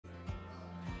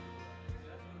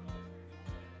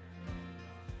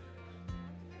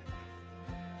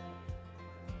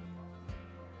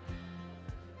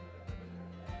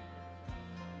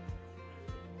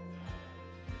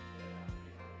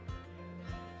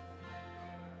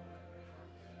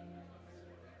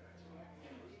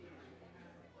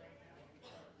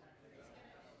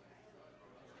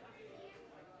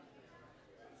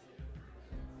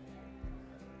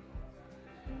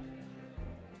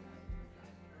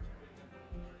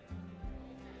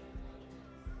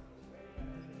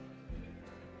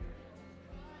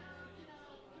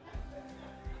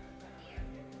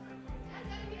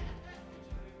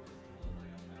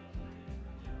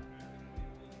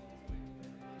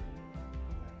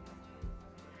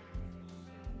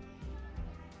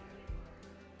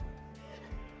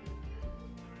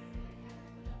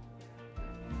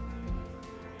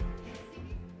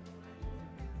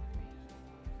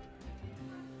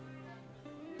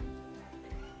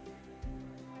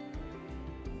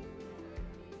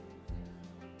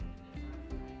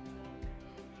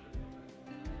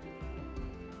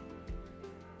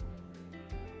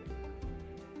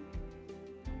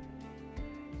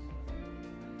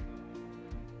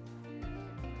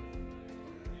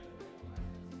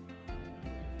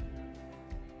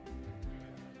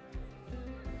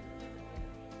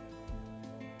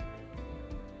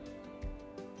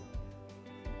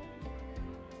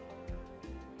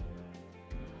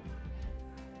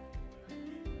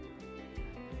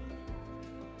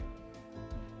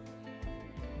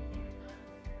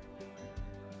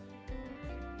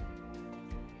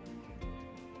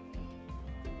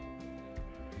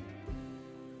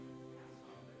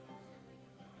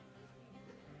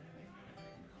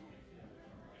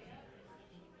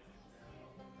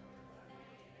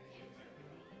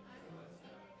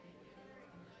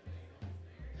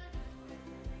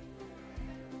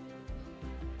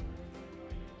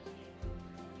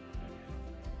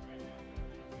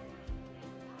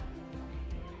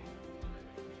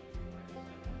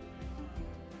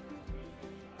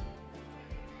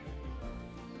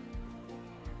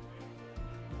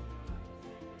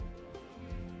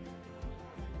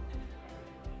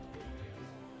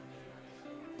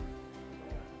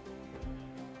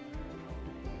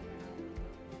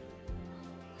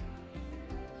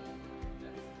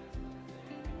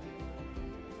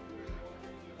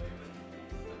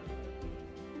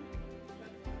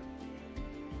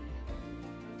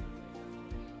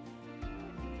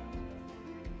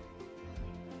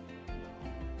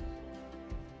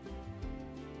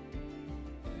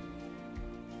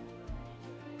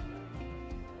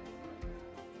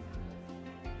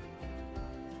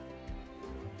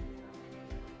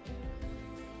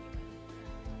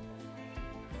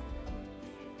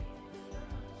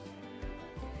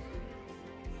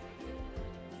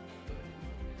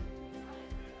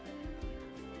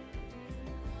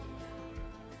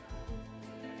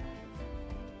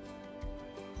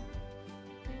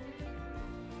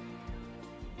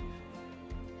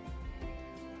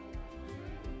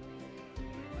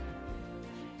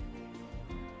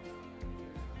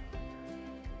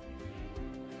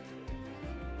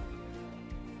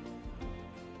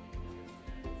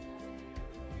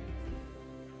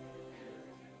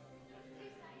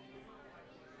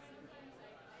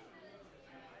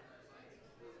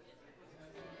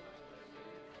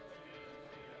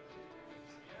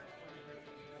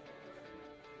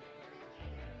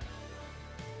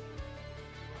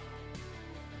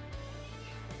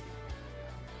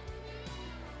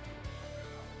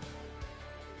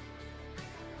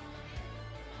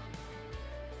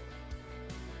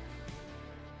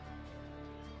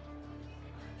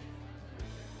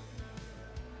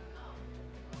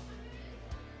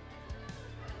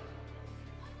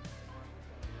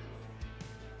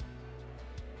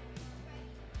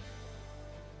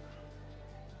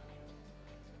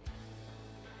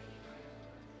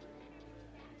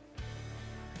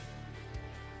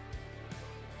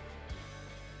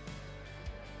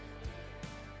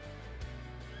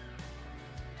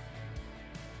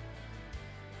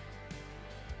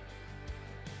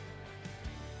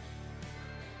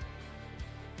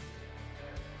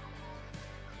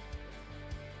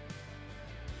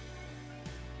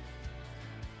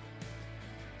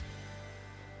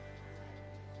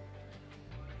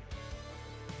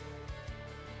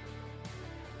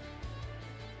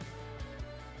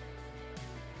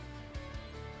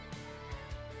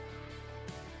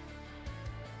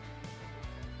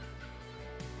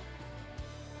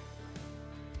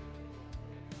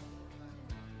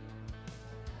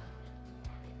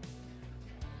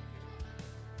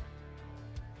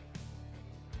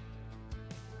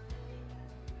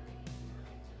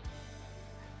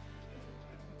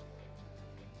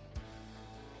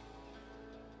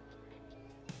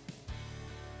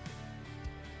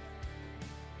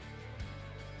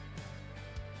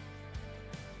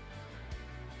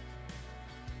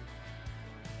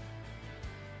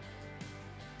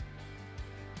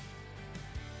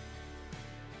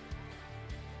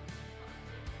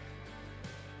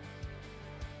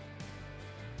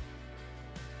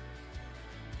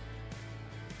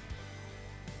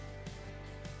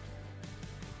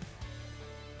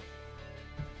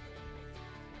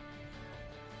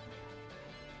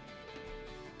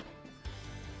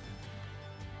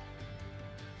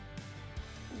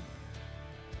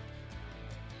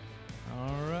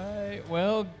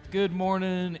Well, good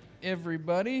morning,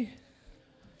 everybody.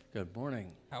 Good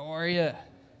morning. How are you?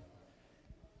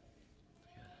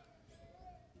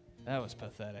 That was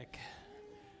pathetic.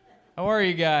 How are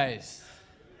you guys?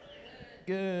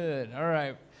 Good. All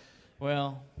right.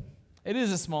 Well, it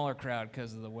is a smaller crowd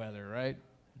because of the weather, right?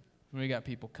 We got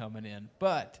people coming in.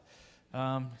 But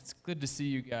it's good to see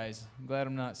you guys. I'm glad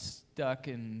I'm not stuck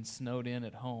and snowed in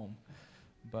at home.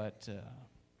 But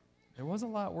there was a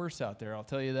lot worse out there, I'll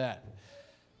tell you that,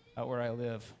 out where I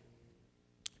live.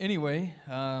 Anyway,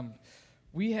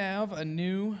 we have a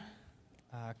new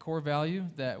core value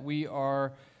that we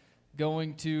are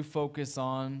going to focus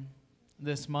on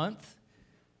this month.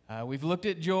 We've looked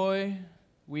at joy.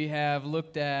 We have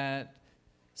looked at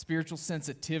spiritual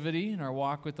sensitivity in our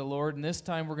walk with the Lord, and this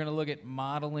time we're going to look at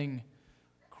modeling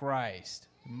Christ.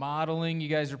 Modeling, you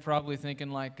guys are probably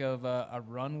thinking like of a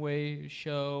runway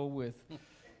show with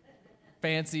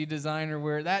fancy designer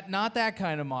wear. Not that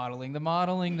kind of modeling. The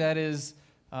modeling that is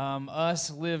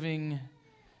us living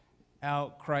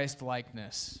out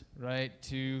Christ-likeness, right?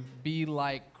 To be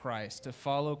like Christ, to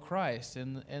follow Christ.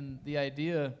 And the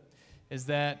idea is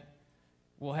that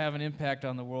we'll have an impact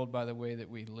on the world by the way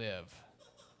that we live.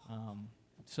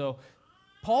 So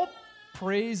Paul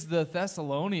praised the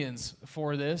Thessalonians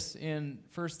for this in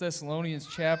 1 Thessalonians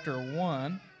chapter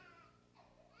 1.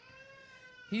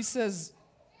 He says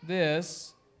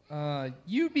this,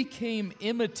 you became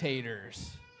imitators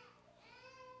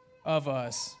of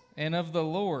us and of the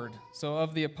Lord, so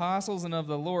of the apostles and of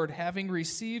the Lord, having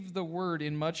received the word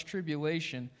in much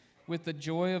tribulation with the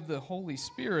joy of the Holy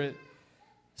Spirit,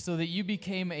 so that you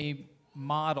became a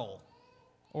model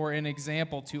or an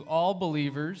example to all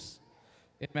believers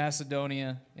in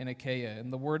Macedonia and Achaia,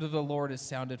 and the word of the Lord is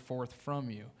sounded forth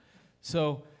from you.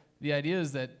 So the idea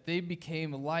is that they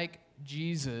became like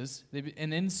Jesus,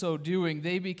 and in so doing,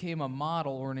 they became a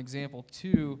model or an example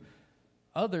to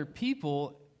other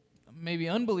people, maybe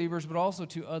unbelievers, but also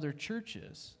to other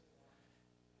churches.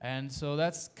 And so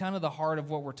that's kind of the heart of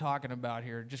what we're talking about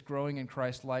here, just growing in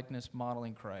Christ-likeness,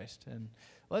 modeling Christ. And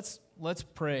let's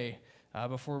pray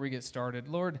before we get started.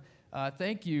 Lord,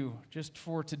 thank you just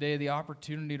for today, the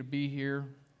opportunity to be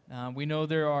here. We know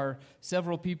there are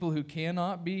several people who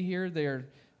cannot be here. They're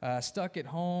stuck at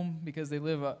home because they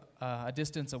live a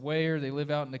distance away or they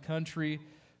live out in the country.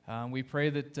 We pray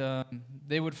that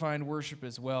they would find worship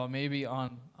as well, maybe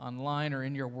online or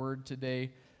in your word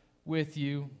today with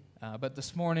you. But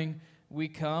this morning we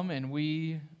come and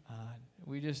we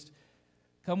just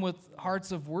come with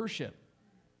hearts of worship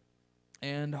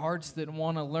and hearts that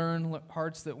want to learn,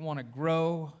 hearts that want to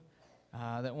grow,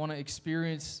 that want to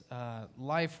experience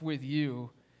life with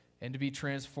you and to be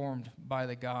transformed by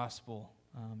the gospel.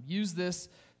 Use this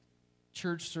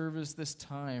church service, this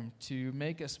time, to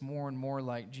make us more and more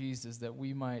like Jesus, that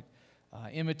we might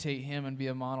imitate him and be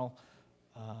a model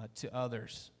to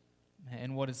others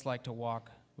and what it's like to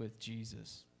walk with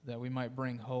Jesus, that we might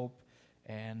bring hope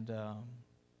and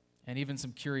even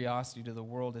some curiosity to the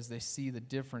world as they see the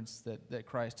difference that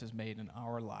Christ has made in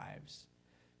our lives.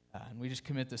 And we just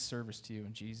commit this service to you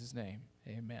in Jesus' name.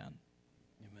 Amen.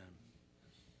 Amen.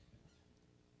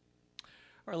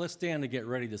 All right, let's stand and get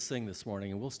ready to sing this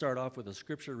morning. And we'll start off with a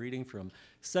scripture reading from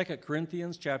 2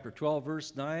 Corinthians chapter 12,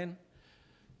 verse 9.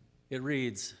 It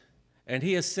reads, "And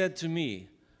he has said to me,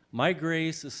 my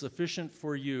grace is sufficient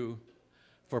for you,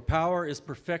 for power is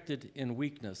perfected in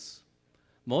weakness.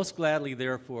 Most gladly,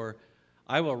 therefore,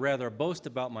 I will rather boast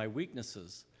about my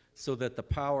weaknesses, so that the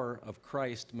power of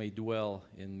Christ may dwell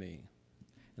in me."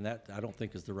 And that, I don't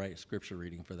think, is the right scripture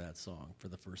reading for that song, for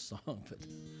the first song, but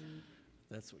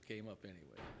that's what came up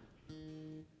anyway.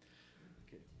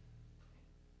 Okay.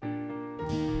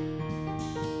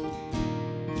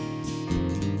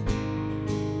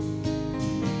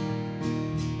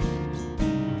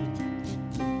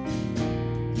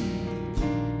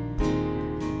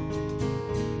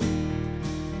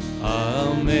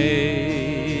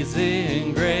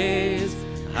 Amazing grace,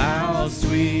 how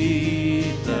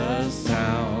sweet the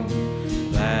sound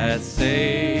that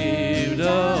saved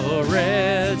a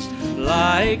wretch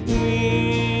like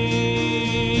me.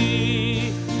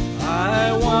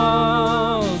 I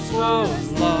once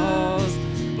was lost,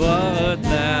 but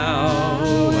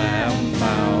now am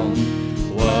found,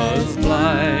 was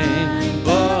blind,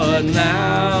 but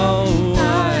now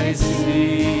I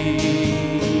see.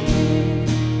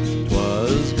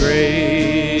 'Twas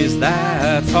grace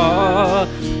that taught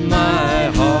my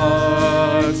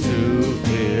heart to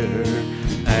fear,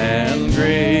 and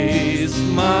grace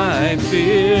my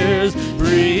fears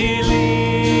relieved.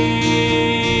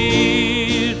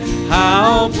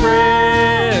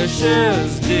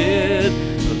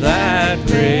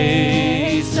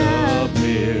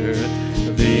 near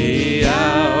the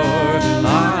hour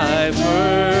I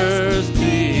first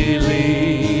believed.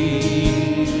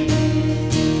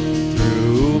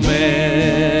 Through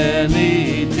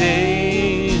many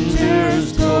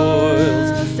dangers,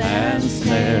 toils, and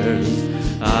snares,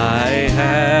 I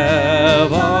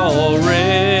have already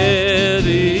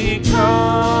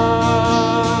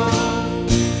come.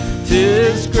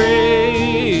 'Tis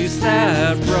grace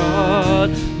that brought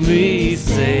me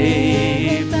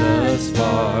safe thus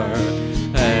far,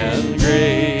 and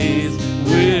grace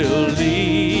will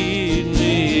lead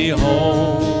me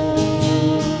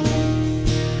home.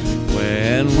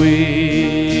 When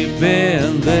we've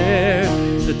been there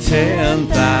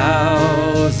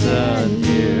 10,000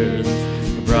 years,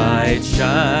 bright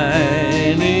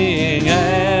shining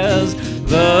as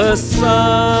the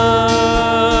sun,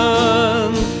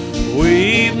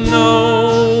 we've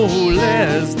no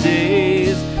less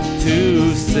days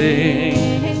to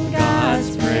sing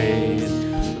God's praise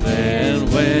than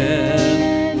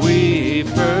when we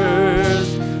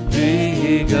first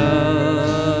begun.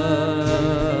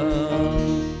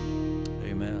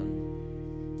 Amen.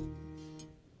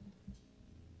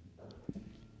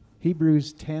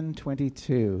 Hebrews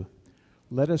 10:22.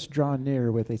 Let us draw near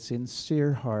with a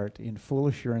sincere heart in full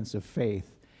assurance of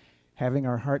faith, having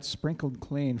our hearts sprinkled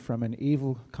clean from an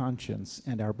evil conscience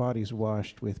and our bodies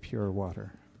washed with pure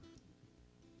water.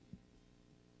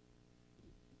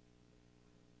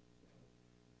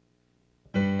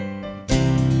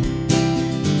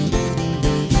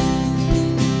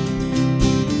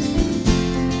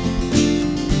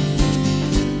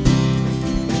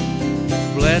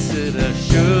 Blessed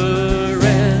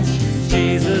assurance,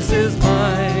 Jesus is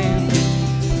mine.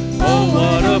 Oh,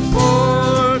 what a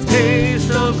foretaste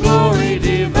of glory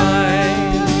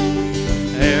divine,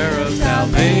 heir of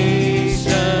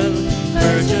salvation,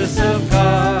 purchase of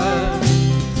God,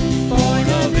 born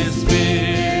of His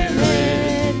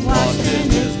Spirit, washed in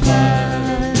His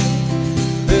blood.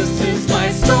 This is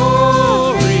my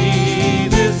story,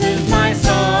 this is my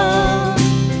song,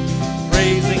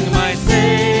 praising my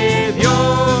Savior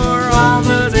all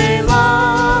the day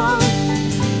long.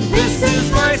 This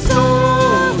is my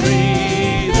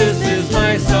story, this is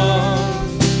my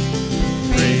song,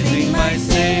 praising my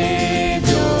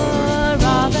Savior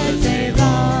all the day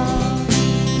long.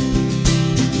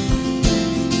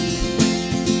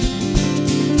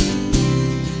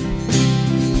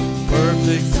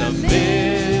 Perfect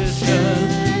submission,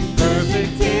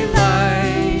 perfect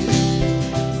delight,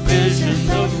 visions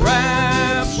of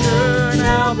rapture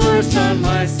now burst on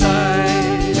my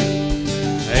sight.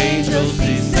 Angels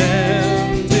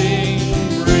descending,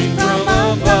 ring from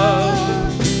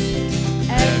above,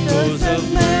 echoes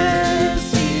of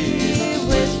mercy,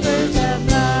 whispers of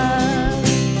love.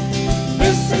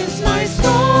 This is my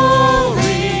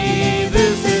story,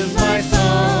 this is my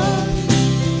song,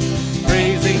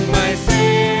 praising my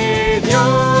Savior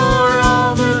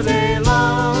all the day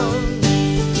long.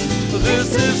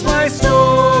 This is my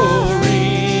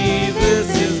story, this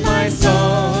is my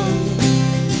song,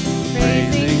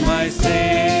 praising my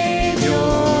Savior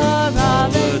all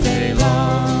the day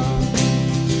long.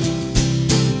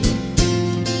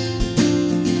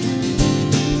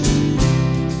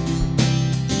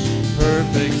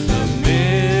 Perfect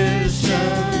submission,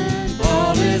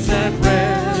 all is at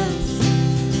rest.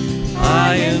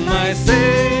 I in my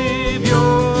Savior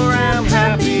am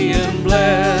happy and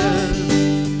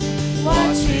blessed,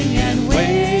 watching and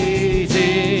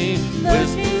waiting,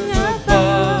 looking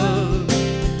above.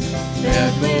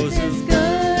 There goes His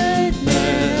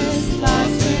goodness,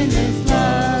 lost in His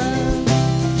love.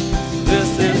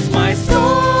 This is my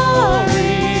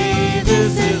story,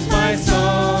 this is my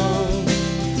song,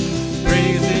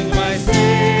 praising my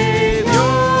Savior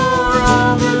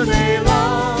all the day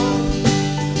long.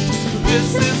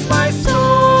 This is my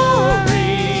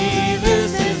story,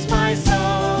 this is my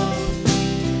song,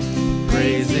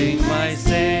 praising my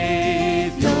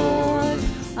Savior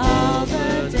all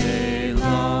the day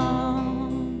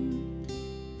long.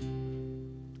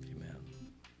 Amen.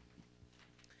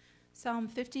 Psalm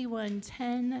 51,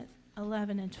 10,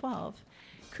 11, and 12.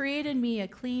 Create in me a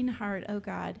clean heart, O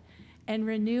God, and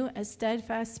renew a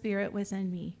steadfast spirit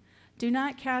within me. Do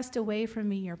not cast away from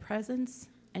me your presence,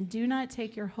 and do not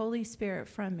take your Holy Spirit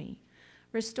from me.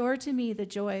 Restore to me the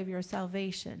joy of your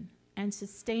salvation, and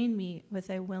sustain me with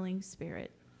a willing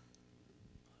spirit.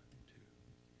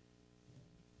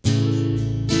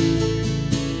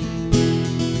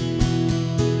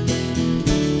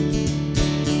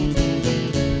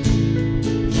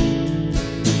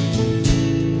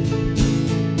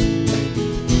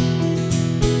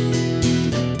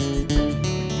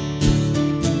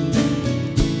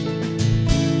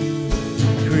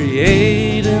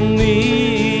 Create in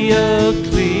me a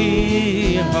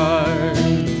clean heart,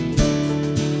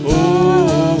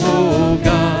 oh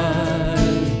God,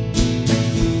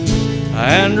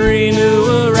 and renew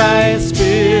a right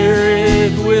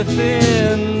spirit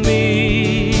within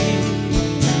me.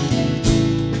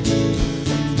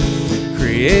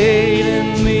 Create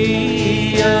in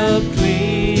me a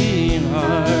clean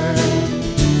heart,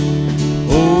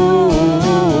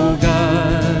 oh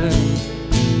God,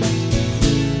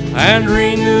 and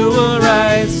renew a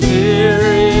right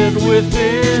spirit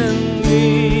within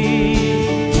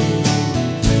me.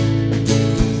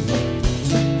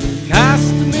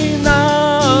 Cast me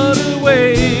not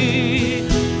away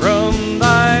from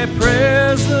thy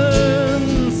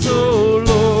presence, O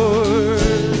Lord,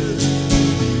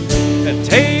 and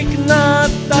take not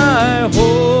thy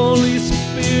Holy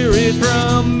Spirit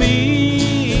from me.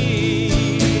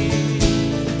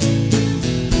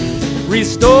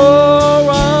 Restore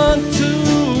unto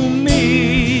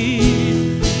me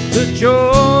the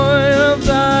joy of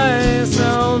thy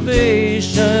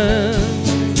salvation,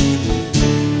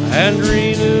 and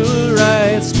renew a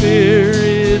right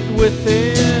spirit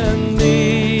within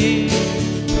me.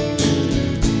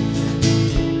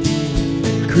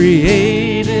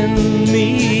 Create in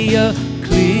me a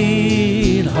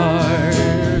clean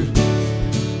heart,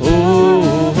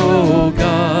 oh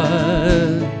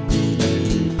God,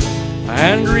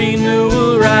 and renew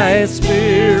a right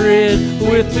spirit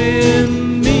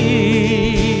within me.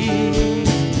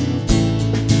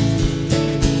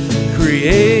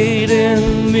 Create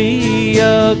in me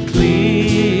a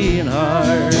clean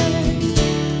heart,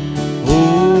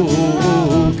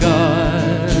 oh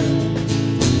God,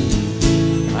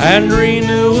 and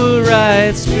renew a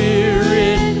right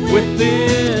spirit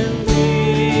within me.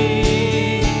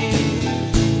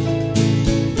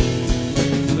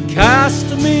 Cast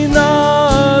me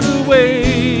not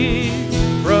away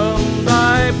from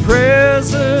thy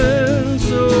presence,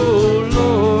 O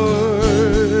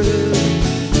Lord,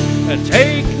 and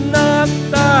take not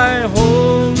thy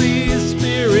Holy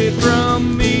Spirit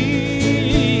from me.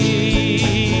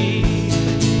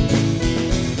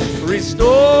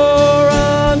 Restore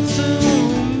unto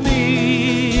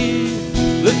me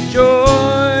the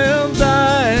joy of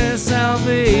thy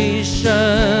salvation,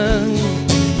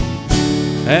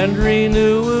 and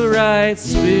renew a right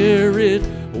spirit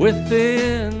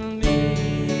within me.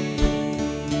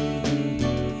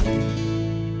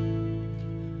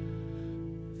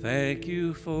 Thank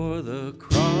you for the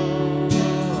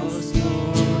cross,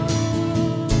 Lord.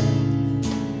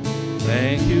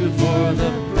 Thank you for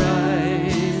the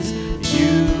price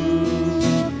you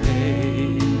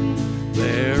paid,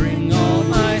 bearing all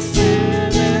my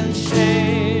sin and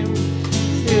shame.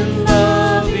 In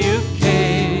love you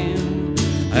came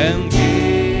and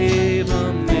gave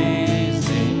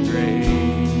amazing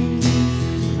grace.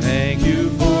 Thank you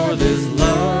for this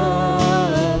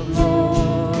love,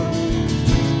 Lord.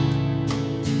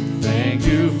 Thank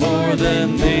you for the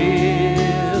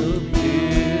nail-pierced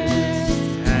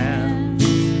hands.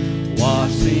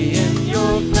 Wash me in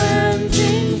your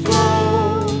cleansing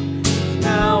flow.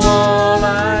 Now all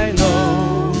I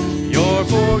know, your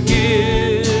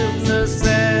forgiveness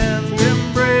and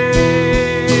embrace.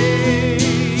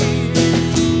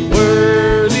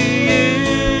 Worthy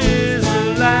is the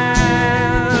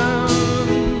Lamb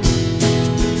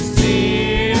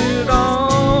seated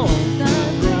on the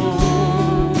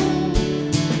throne.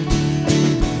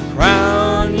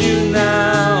 Crown you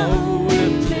now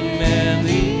with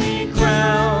many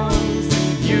crowns.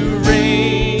 You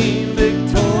reign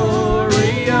victorious,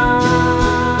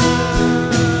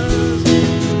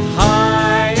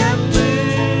 high and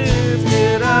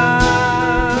lifted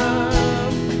up.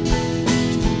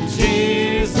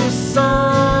 Jesus,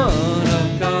 Son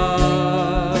of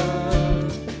God,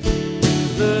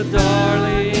 the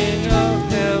darling of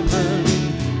heaven,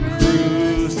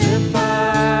 crucified.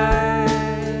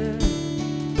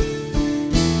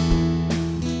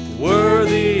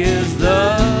 Worthy is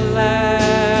the Lamb.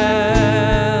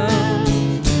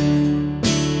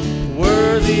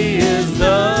 Worthy is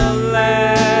the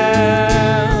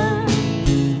Lamb.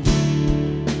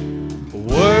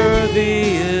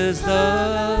 Worthy is the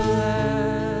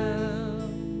Lamb.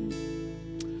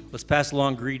 Let's pass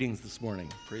along greetings this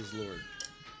morning. Praise the Lord.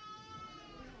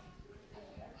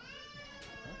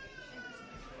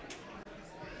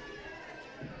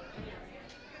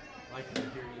 I can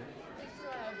hear you.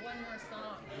 still have one more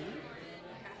song.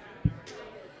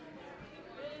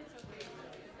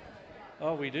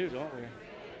 Oh, we do, don't we?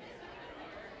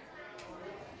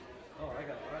 Oh, I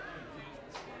got confused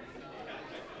this morning.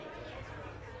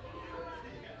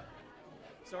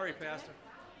 Sorry, Pastor.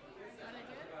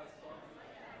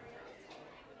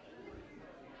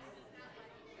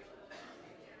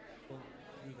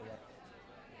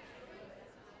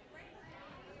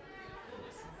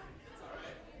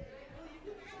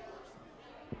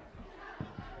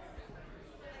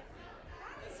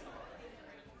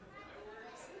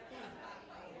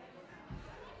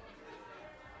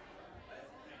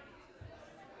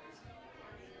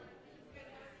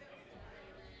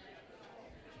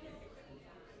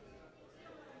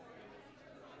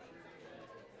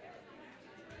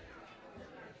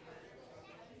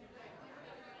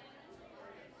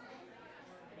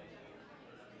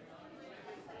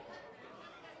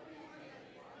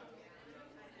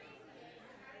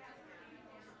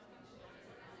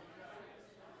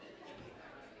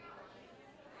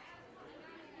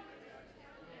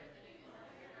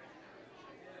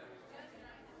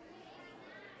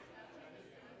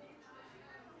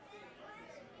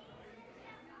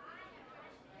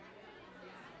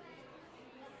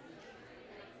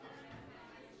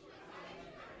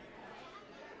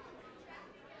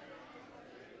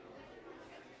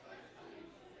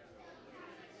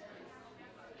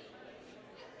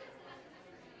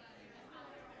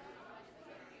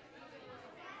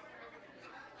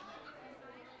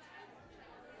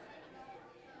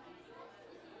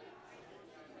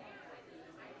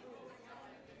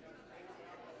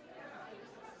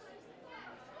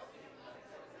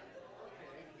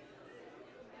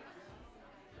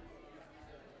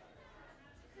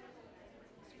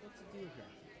 Do here.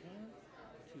 1,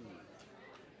 2,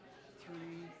 3,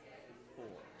 4.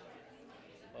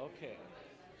 Okay.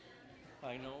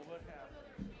 I know what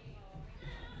happened.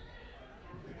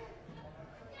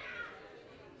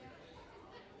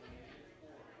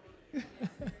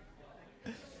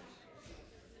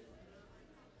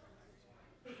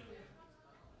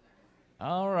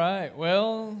 All right.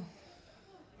 Well,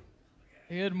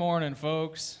 good morning,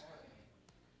 folks.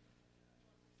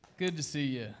 Good to see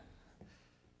you.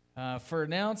 For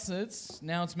announcements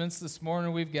this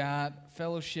morning, we've got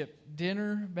fellowship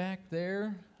dinner back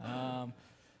there. It's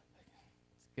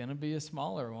going to be a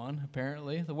smaller one,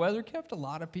 apparently. The weather kept a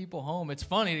lot of people home. It's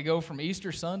funny to go from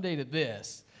Easter Sunday to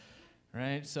this,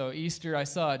 right? So Easter, I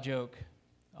saw a joke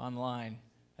online.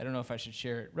 I don't know if I should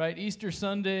share it, right? Easter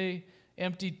Sunday,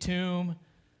 empty tomb.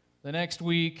 The next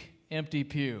week, empty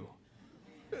pew.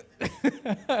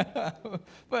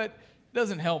 But it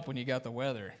doesn't help when you got the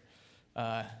weather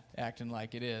acting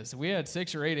like it is. We had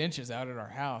 6 or 8 inches out at our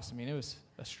house. I mean, it was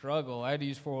a struggle. I had to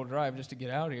use 4-wheel drive just to get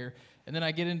out here. And then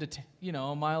I get into,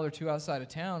 a mile or 2 outside of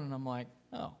town, and I'm like,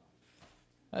 oh,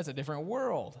 that's a different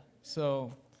world.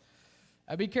 So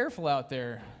I'd be careful out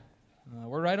there.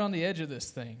 We're right on the edge of this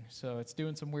thing, so it's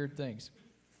doing some weird things.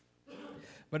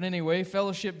 But anyway,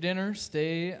 fellowship dinner,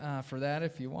 stay for that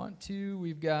if you want to.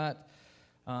 We've got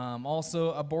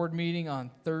also a board meeting on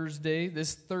Thursday,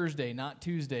 this Thursday, not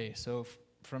Tuesday. So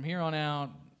from here on out,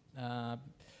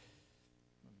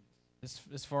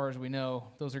 as far as we know,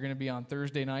 those are going to be on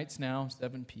Thursday nights now,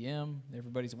 7 p.m.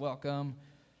 Everybody's welcome.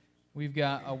 We've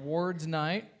got awards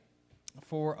night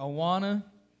for Awana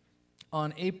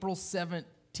on April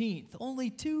 17th.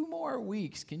 Only 2 more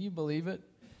weeks. Can you believe it?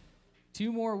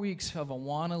 2 more weeks of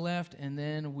Awana left, and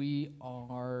then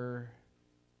we're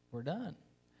done.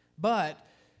 But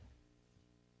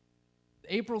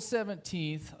April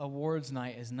 17th awards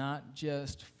night is not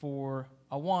just for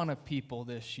Awana people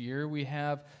this year. We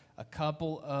have a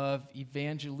couple of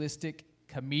evangelistic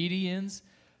comedians.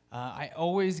 I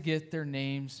always get their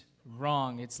names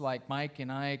wrong. It's like Mike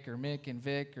and Ike or Mick and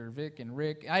Vic or Vic and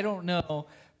Rick. I don't know,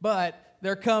 but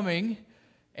they're coming,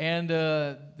 and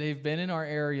they've been in our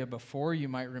area before. You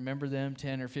might remember them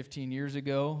 10 or 15 years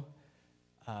ago.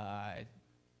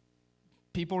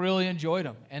 People really enjoyed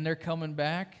them, and they're coming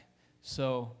back.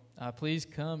 So please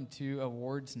come to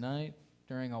awards night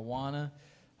during Awana.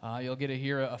 You'll get to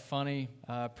hear a funny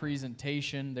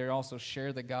presentation. They also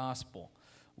share the gospel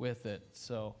with it.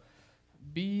 So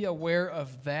be aware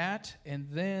of that. And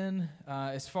then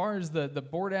as far as the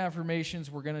board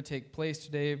affirmations were going to take place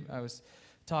today, I was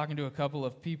talking to a couple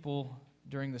of people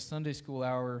during the Sunday school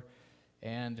hour,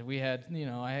 and we had,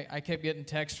 I kept getting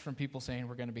texts from people saying,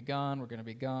 we're going to be gone, we're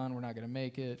not going to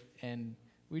make it. And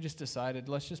we just decided,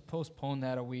 let's just postpone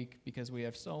that a week because we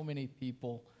have so many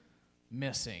people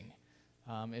missing.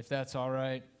 If that's all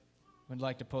right, we'd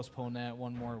like to postpone that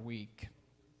 1 more week.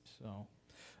 So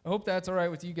I hope that's all right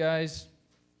with you guys.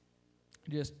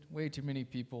 Just way too many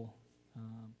people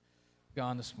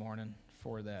gone this morning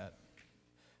for that.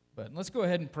 But let's go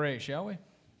ahead and pray, shall we?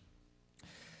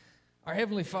 Our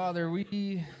Heavenly Father,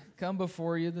 we come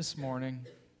before you this morning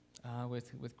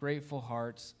with grateful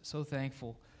hearts, so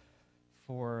thankful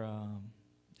for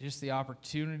just the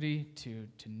opportunity to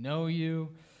know you,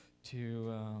 to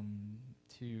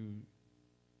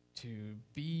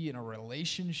be in a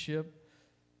relationship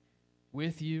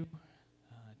with you.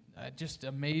 Just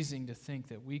amazing to think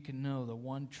that we can know the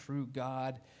one true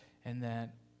God and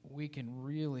that we can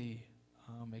really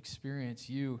experience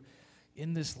you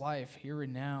in this life, here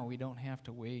and now. We don't have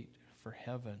to wait for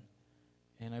heaven.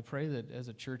 And I pray that as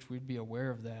a church we'd be aware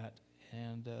of that.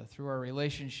 And through our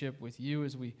relationship with you,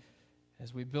 as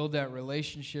we build that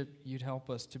relationship, you'd help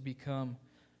us to become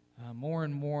more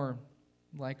and more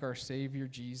like our Savior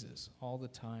Jesus all the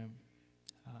time,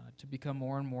 to become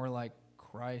more and more like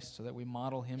Christ, so that we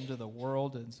model him to the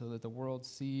world, and so that the world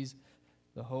sees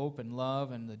the hope and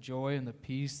love and the joy and the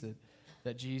peace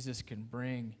that Jesus can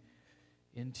bring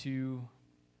into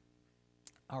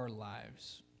our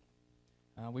lives.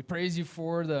 We praise you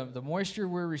for the moisture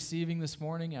we're receiving this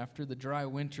morning after the dry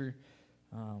winter,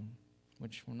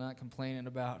 which we're not complaining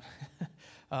about.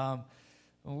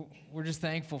 We're just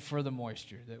thankful for the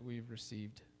moisture that we've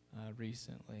received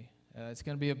recently. It's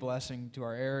going to be a blessing to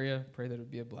our area. Pray that it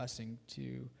would be a blessing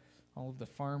to all of the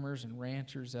farmers and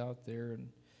ranchers out there,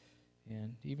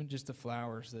 and even just the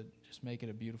flowers that just make it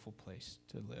a beautiful place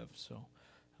to live. So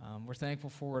we're thankful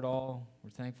for it all.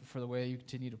 We're thankful for the way you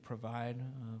continue to provide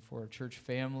for our church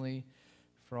family,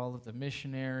 for all of the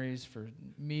missionaries, for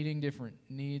meeting different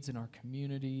needs in our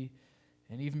community,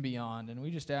 and even beyond. And we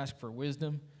just ask for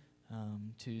wisdom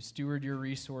to steward your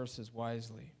resources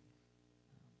wisely.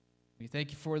 We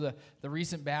thank you for the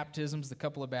recent baptisms, the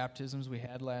couple of baptisms we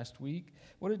had last week.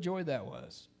 What a joy that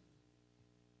was.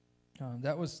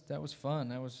 That was fun.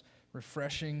 That was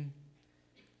refreshing.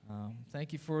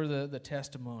 Thank you for the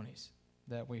testimonies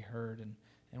that we heard,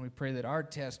 and we pray that our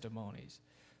testimonies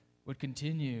would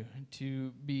continue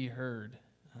to be heard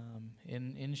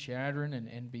in Chadron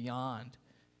and beyond.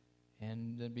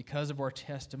 And that because of our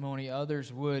testimony,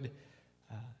 others would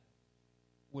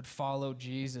follow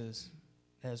Jesus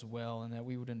as well, and that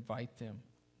we would invite them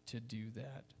to do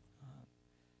that.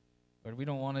 But we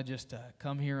don't want to just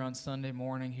come here on Sunday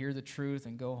morning, hear the truth,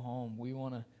 and go home. We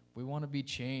want to be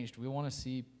changed. We want to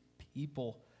see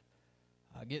people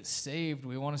get saved.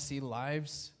 We want to see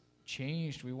lives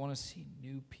changed. We want to see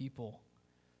new people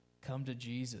come to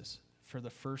Jesus for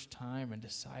the first time and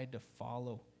decide to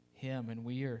follow him. And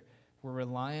we're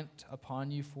reliant upon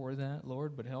you for that,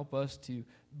 Lord, but help us to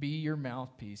be your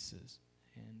mouthpieces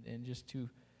and just to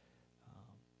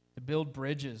build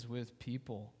bridges with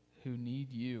people who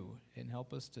need you, and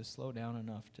help us to slow down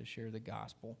enough to share the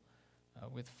gospel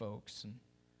with folks. And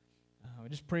we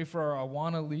just pray for our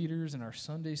Awana leaders and our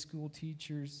Sunday school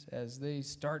teachers as they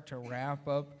start to wrap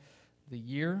up the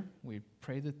year. We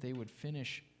pray that they would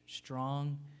finish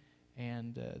strong,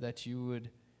 and that you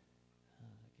would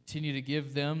continue to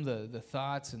give them the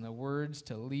thoughts and the words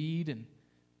to lead and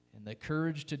the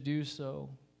courage to do so,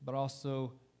 but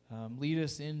also lead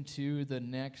us into the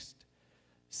next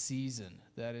season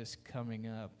that is coming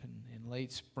up in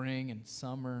late spring and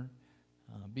summer.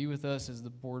 Be with us as the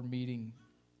board meeting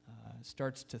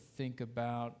starts to think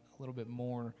about a little bit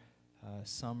more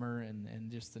summer and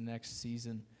just the next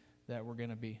season that we're going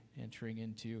to be entering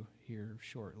into here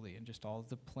shortly, and just all of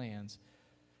the plans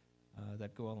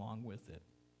that go along with it.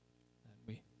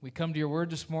 We come to your word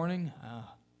this morning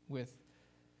with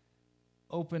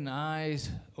open eyes,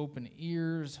 open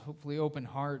ears, hopefully open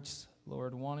hearts,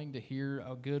 Lord, wanting to hear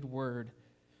a good word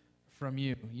from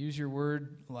you. Use your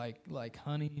word like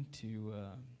honey to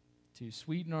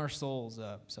sweeten our souls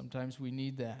up. Sometimes we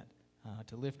need that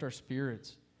to lift our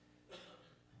spirits.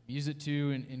 Use it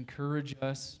to encourage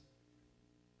us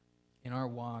in our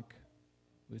walk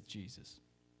with Jesus.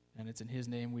 And it's in his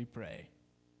name we pray.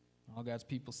 All God's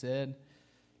people said,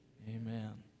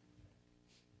 amen.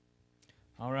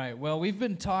 All right, well, we've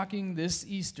been talking this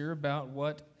Easter about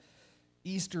what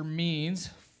Easter means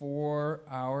for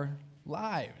our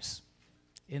lives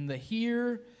in the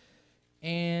here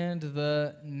and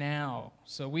the now.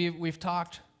 So we've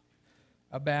talked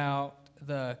about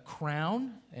the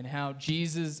crown and how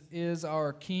Jesus is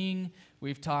our King.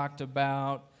 We've talked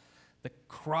about the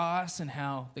cross and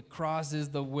how the cross is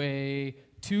the way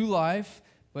to life,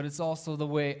 but it's also the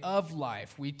way of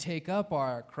life. We take up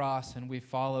our cross and we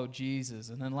follow Jesus.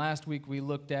 And then last week we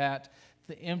looked at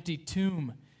the empty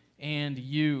tomb and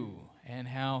you, and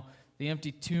how the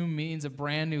empty tomb means a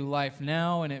brand new life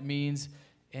now, and it means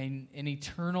an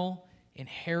eternal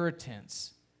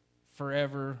inheritance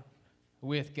forever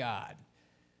with God.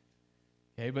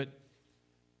 Okay, but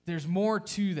there's more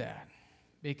to that,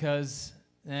 because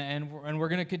and we're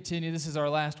going to continue. This is our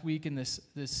last week in this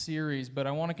series, but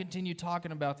I want to continue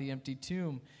talking about the empty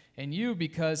tomb and you,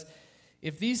 because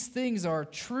if these things are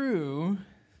true,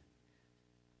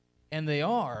 and they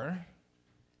are,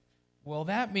 well,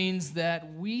 that means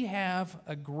that we have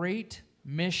a great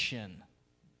mission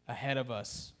ahead of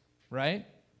us, right?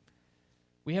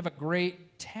 We have a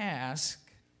great task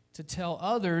to tell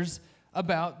others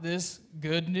about this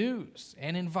good news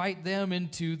and invite them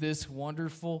into this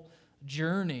wonderful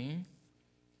journey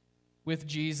with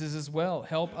Jesus as well.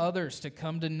 Help others to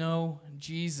come to know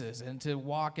Jesus and to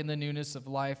walk in the newness of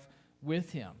life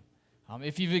with him.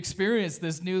 If you've experienced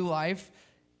this new life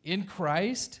in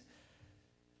Christ,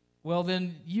 well,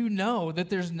 then you know that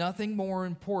there's nothing more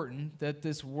important that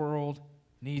this world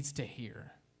needs to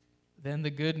hear than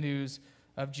the good news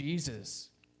of Jesus.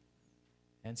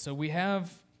 And so we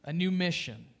have a new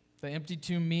mission. The empty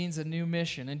tomb means a new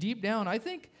mission. And deep down, I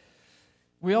think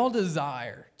we all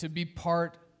desire to be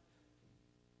part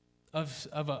of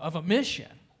a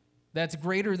mission that's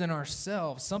greater than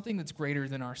ourselves, something that's greater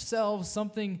than ourselves,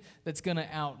 something that's going to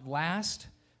outlast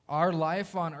our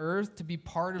life on earth, to be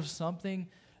part of something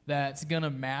that's going to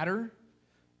matter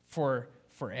for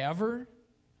forever.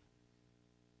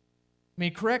 I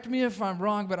mean, correct me if I'm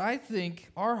wrong, but I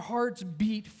think our hearts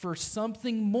beat for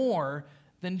something more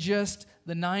than just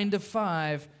the 9 to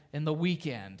 5 and the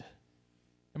weekend.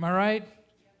 Am I right?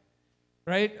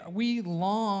 Right? We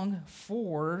long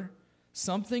for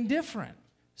something different,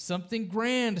 something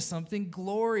grand, something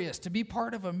glorious, to be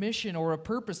part of a mission or a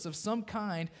purpose of some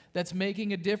kind that's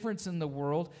making a difference in the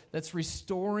world, that's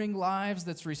restoring lives,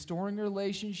 that's restoring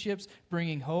relationships,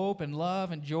 bringing hope and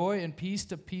love and joy and peace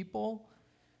to people,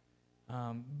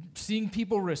 seeing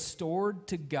people restored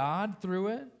to God through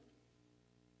it.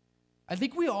 I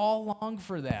think we all long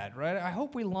for that, right? I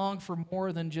hope we long for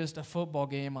more than just a football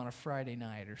game on a Friday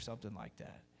night or something like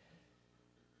that.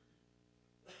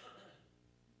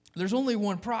 There's only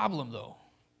one problem, though.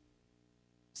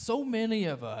 So many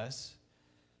of us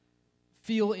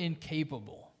feel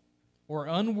incapable or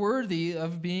unworthy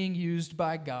of being used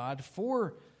by God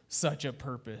for such a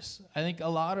purpose. I think a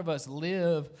lot of us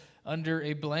live under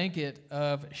a blanket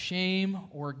of shame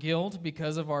or guilt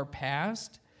because of our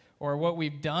past or what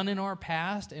we've done in our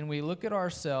past, and we look at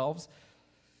ourselves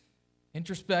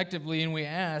introspectively and we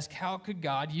ask, how could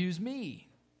God use me?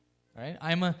 Right?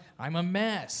 I'm a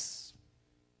mess.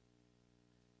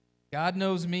 God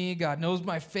knows me. God knows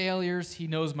my failures. He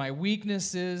knows my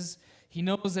weaknesses. He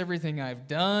knows everything I've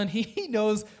done. He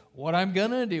knows what I'm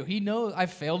going to do. He knows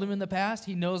I've failed him in the past.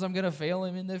 He knows I'm going to fail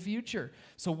him in the future.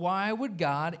 So why would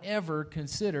God ever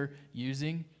consider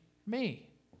using me?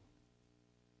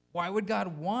 Why would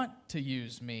God want to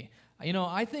use me? You know,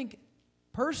 I think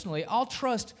personally, I'll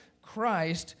trust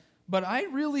Christ, but I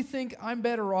really think I'm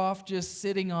better off just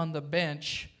sitting on the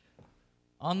bench,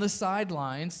 on the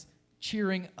sidelines,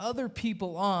 cheering other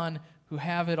people on who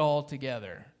have it all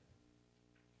together.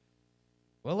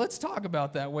 Well, let's talk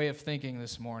about that way of thinking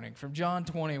this morning from John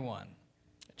 21.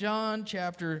 John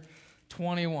chapter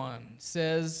 21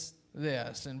 says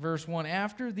this in verse 1,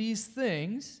 "After these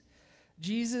things,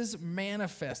 Jesus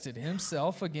manifested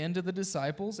himself again to the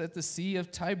disciples at the Sea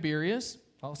of Tiberias,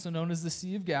 also known as the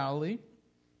Sea of Galilee.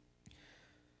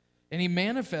 And he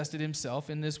manifested himself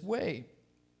in this way.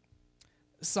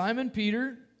 Simon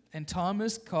Peter and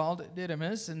Thomas called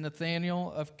Didymus, and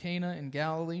Nathanael of Cana in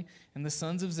Galilee, and the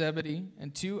sons of Zebedee,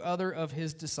 and 2 other of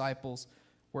his disciples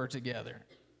were together.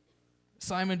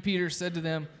 Simon Peter said to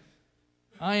them,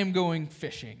 'I am going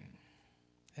fishing.'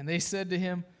 And they said to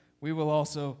him, 'We will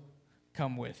also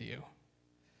come with you.'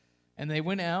 And they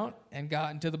went out and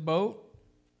got into the boat,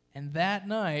 and that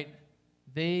night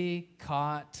they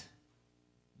caught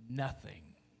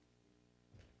nothing.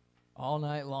 All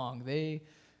night long, they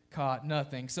caught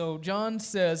nothing." So John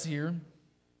says here,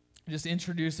 just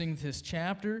introducing this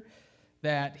chapter,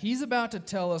 that he's about to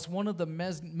tell us one of the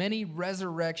many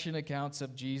resurrection accounts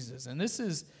of Jesus. And this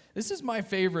is my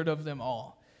favorite of them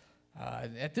all.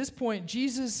 At this point,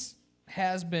 Jesus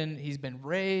he's been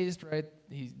raised, right?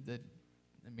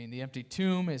 The empty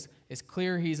tomb is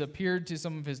clear. He's appeared to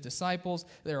some of his disciples.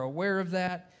 They're aware of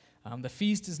that. The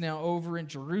feast is now over in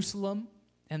Jerusalem,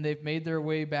 and they've made their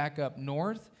way back up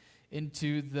north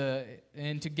into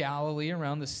Galilee,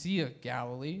 around the Sea of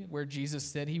Galilee, where Jesus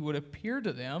said he would appear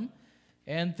to them,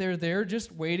 and they're there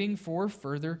just waiting for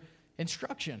further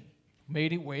instruction,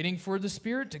 waiting for the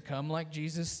Spirit to come, like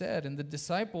Jesus said. And the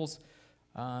disciples,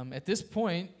 at this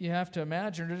point, you have to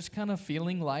imagine, are just kind of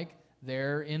feeling like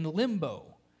they're in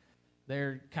limbo.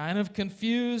 They're kind of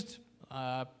confused,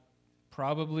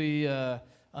 probably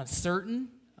uncertain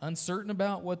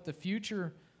about what the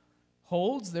future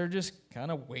holds. They're just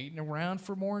kind of waiting around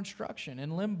for more instruction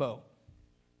in limbo.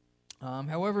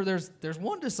 However, there's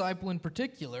one disciple in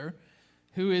particular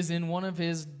who is in one of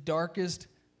his darkest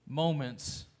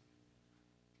moments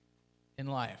in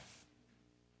life.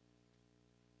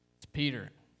 It's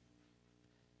Peter.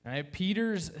 Right?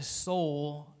 Peter's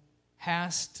soul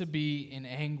has to be in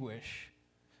anguish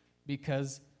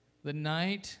because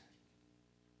during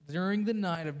the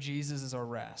night of Jesus'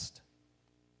 arrest,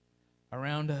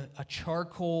 around a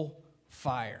charcoal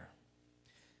fire,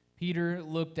 Peter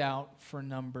looked out for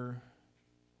number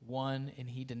one, and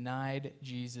he denied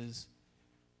Jesus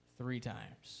 3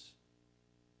 times.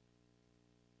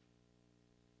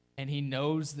 And he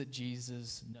knows that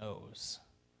Jesus knows.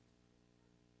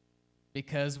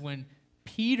 Because when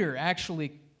Peter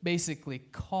actually basically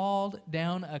called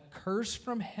down a curse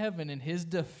from heaven in his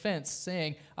defense,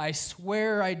 saying, "I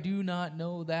swear I do not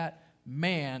know that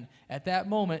man," at that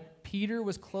moment, Peter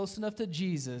was close enough to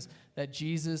Jesus that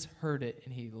Jesus heard it,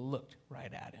 and he looked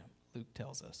right at him, Luke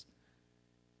tells us.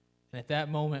 And at that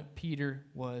moment, Peter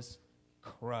was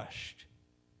crushed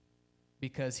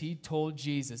because he told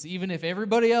Jesus, "Even if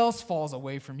everybody else falls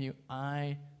away from you,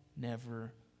 I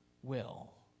never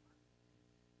will."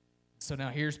 So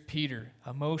now here's Peter,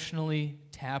 emotionally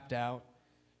tapped out,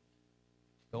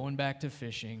 going back to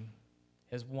fishing.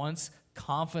 His once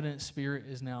confident spirit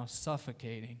is now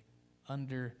suffocating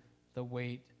under the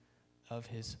weight of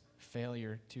his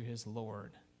failure to his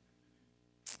Lord.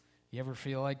 You ever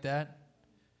feel like that?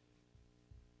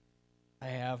 I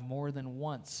have more than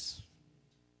once.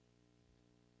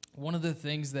 One of the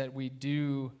things that we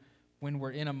do when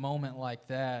we're in a moment like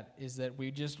that is that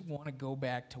we just want to go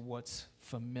back to what's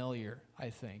familiar, I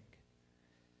think.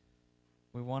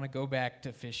 We want to go back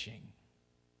to fishing.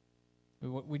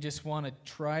 We just want to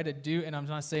try to do, and I'm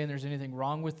not saying there's anything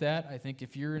wrong with that. I think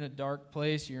if you're in a dark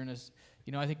place,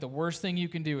 I think the worst thing you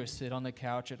can do is sit on the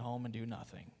couch at home and do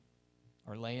nothing,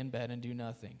 or lay in bed and do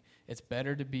nothing. It's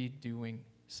better to be doing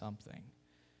something.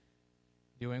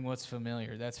 Doing what's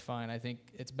familiar, that's fine. I think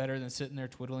it's better than sitting there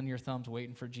twiddling your thumbs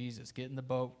waiting for Jesus. Get in the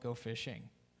boat, go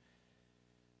fishing.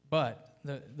 But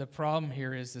the problem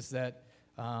here is that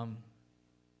I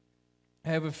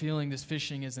have a feeling this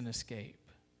fishing is an escape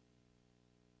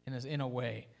in a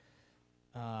way.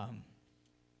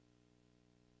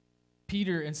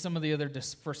 Peter and some of the other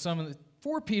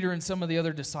for Peter and some of the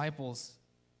other disciples,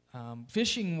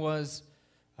 fishing was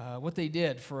what they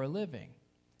did for a living.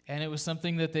 And it was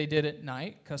something that they did at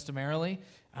night, customarily.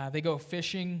 They go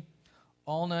fishing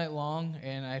all night long,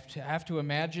 and I have to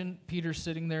imagine Peter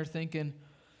sitting there thinking,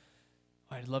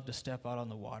 "I'd love to step out on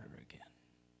the water again.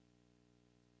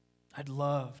 I'd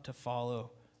love to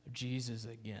follow Jesus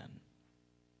again.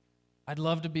 I'd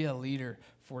love to be a leader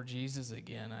for Jesus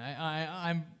again.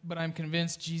 But I'm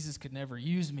convinced Jesus could never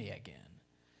use me again."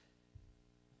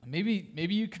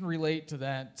 Maybe you can relate to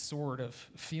that sort of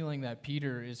feeling that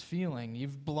Peter is feeling.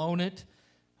 You've blown it.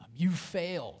 You've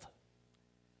failed.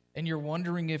 And you're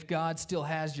wondering if God still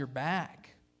has your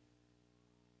back.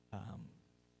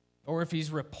 Or if he's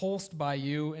repulsed by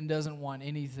you and doesn't want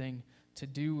anything to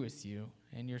do with you.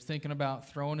 And you're thinking about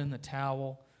throwing in the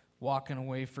towel, walking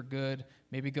away for good,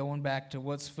 maybe going back to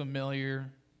what's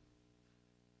familiar,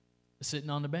 sitting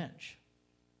on the bench.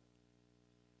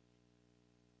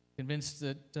 Convinced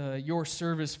that your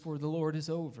service for the Lord is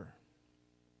over.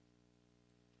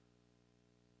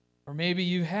 Or maybe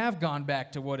you have gone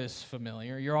back to what is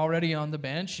familiar. You're already on the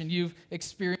bench and you've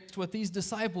experienced what these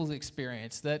disciples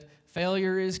experienced, that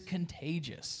failure is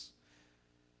contagious.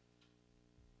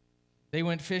 They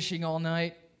went fishing all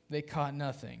night. They caught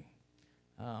nothing.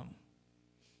 I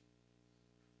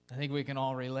think we can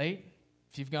all relate.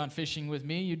 If you've gone fishing with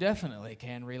me, you definitely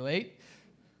can relate.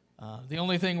 The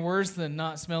only thing worse than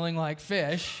not smelling like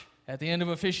fish at the end of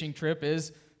a fishing trip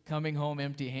is coming home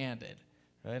empty-handed.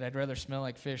 Right? I'd rather smell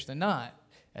like fish than not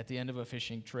at the end of a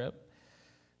fishing trip.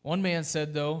 One man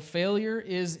said, though, failure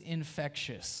is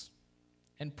infectious.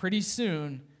 And pretty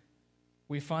soon,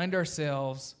 we find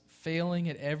ourselves failing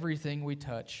at everything we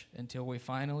touch until we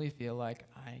finally feel like,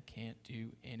 I can't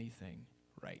do anything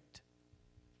right.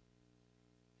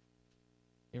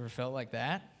 You ever felt like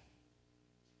that?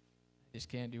 I just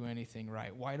can't do anything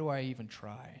right. Why do I even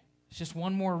try? It's just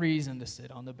one more reason to sit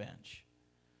on the bench.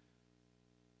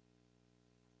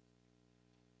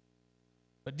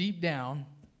 But deep down,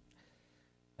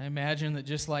 I imagine that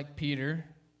just like Peter,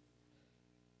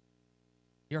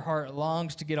 your heart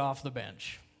longs to get off the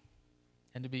bench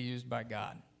and to be used by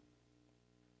God.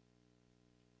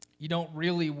 You don't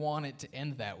really want it to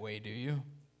end that way, do you?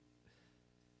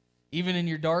 Even in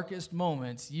your darkest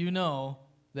moments, you know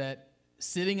that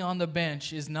sitting on the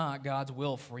bench is not God's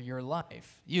will for your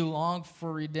life. You long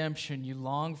for redemption. You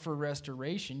long for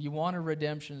restoration. You want a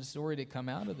redemption story to come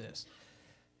out of this.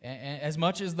 as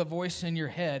much as the voice in your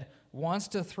head wants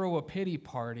to throw a pity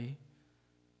party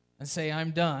and say,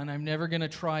 I'm done, I'm never going to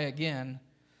try again,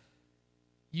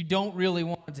 you don't really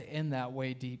want it to end that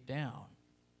way deep down.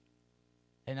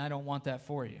 And I don't want that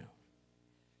for you.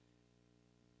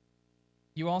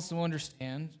 You also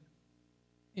understand,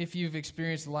 if you've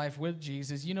experienced life with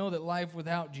Jesus, you know that life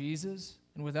without Jesus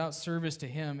and without service to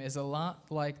him is a lot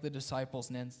like the disciples'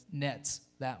 nets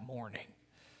that morning.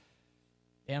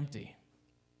 Empty.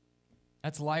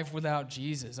 That's life without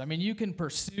Jesus. I mean, you can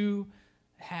pursue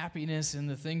happiness in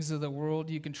the things of the world.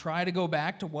 You can try to go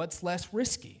back to what's less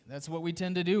risky. That's what we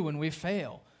tend to do when we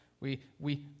fail. We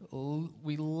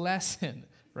lessen,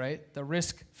 right, the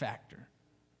risk factor.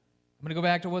 I'm going to go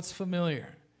back to what's familiar.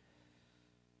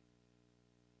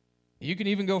 You can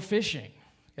even go fishing,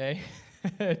 okay,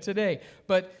 today.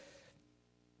 But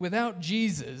without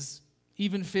Jesus,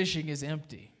 even fishing is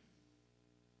empty.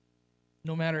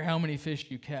 No matter how many fish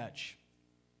you catch,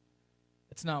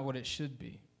 it's not what it should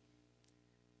be.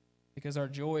 Because our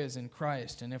joy is in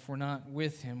Christ, and if we're not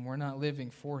with him, we're not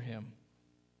living for him.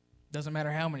 Doesn't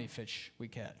matter how many fish we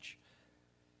catch.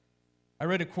 I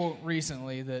read a quote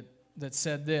recently that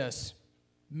said this: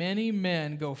 many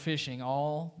men go fishing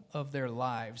all of their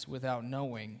lives without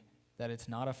knowing that it's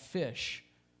not a fish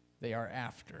they are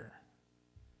after.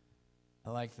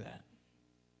 I like that.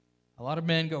 A lot of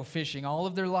men go fishing all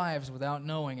of their lives without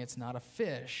knowing it's not a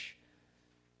fish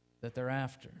that they're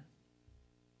after.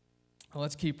 Well,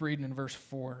 let's keep reading in verse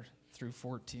 4 through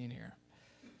 14 here.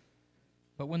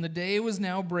 But when the day was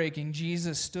now breaking,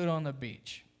 Jesus stood on the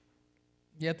beach.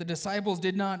 Yet the disciples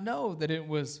did not know that it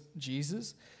was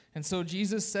Jesus. And so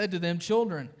Jesus said to them,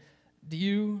 "Children, do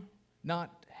you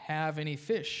not have any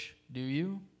fish, do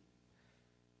you?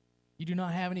 You do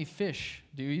not have any fish,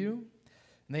 do you?"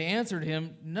 And they answered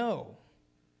him, "No."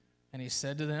 And he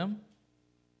said to them,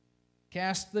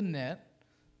 "Cast the net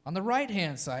on the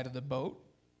right-hand side of the boat,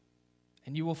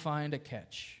 and you will find a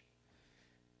catch."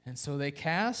 And so they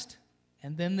cast,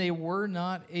 and then they were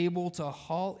not able to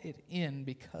haul it in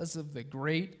because of the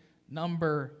great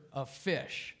number of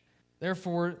fish.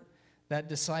 Therefore, that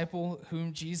disciple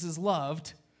whom Jesus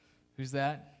loved, who's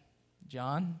that?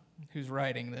 John, who's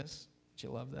writing this. Don't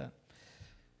you love that?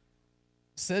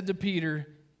 Said to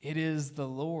Peter, "It is the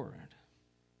Lord."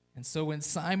 And so when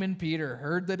Simon Peter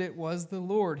heard that it was the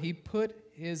Lord, he put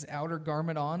his outer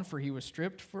garment on, for he was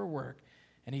stripped for work,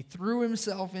 and he threw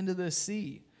himself into the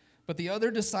sea. But the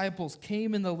other disciples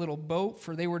came in the little boat,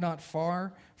 for they were not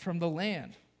far from the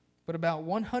land, but about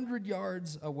 100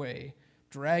 yards away,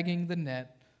 dragging the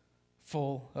net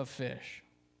full of fish.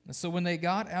 And so when they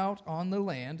got out on the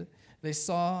land, they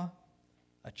saw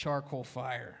a charcoal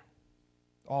fire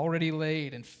already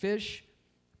laid, and fish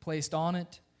placed on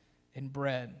it, and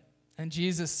bread. And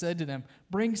Jesus said to them,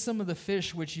 "Bring some of the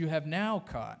fish which you have now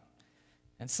caught."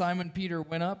 And Simon Peter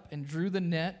went up and drew the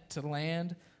net to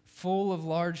land full of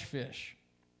large fish,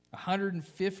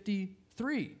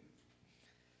 153.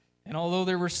 And although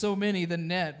there were so many, the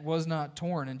net was not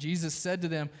torn. And Jesus said to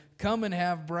them, "Come and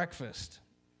have breakfast."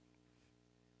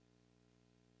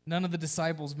 None of the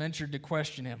disciples ventured to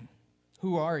question him,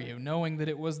 "Who are you?" knowing that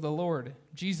it was the Lord.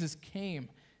 Jesus came,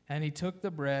 and he took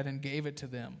the bread and gave it to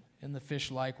them, and the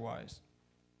fish likewise.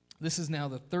 This is now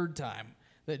the third time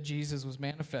that Jesus was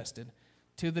manifested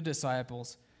to the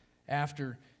disciples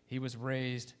after he was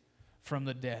raised from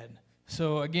the dead.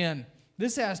 So again,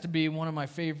 this has to be one of my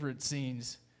favorite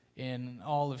scenes in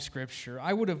all of Scripture.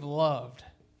 I would have loved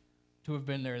to have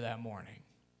been there that morning.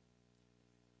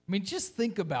 I mean, just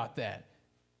think about that.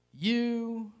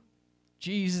 You,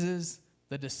 Jesus,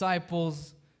 the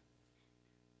disciples,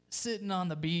 sitting on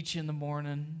the beach in the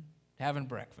morning, having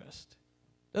breakfast.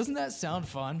 Doesn't that sound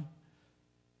fun?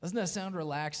 Doesn't that sound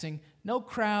relaxing? No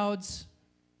crowds,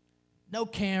 no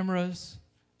cameras,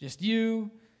 just you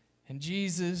and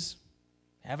Jesus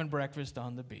having breakfast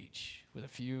on the beach with a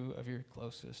few of your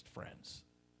closest friends.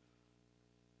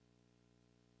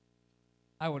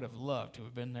 I would have loved to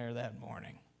have been there that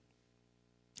morning.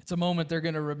 It's a moment they're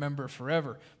going to remember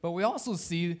forever. But we also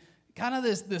see kind of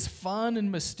this fun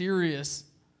and mysterious,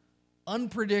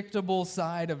 unpredictable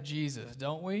side of Jesus,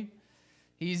 don't we?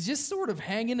 He's just sort of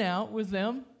hanging out with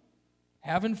them,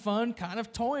 having fun, kind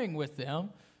of toying with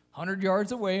them, 100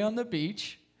 yards away on the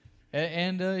beach,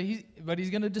 but he's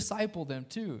going to disciple them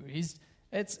too.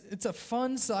 It's a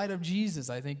fun side of Jesus,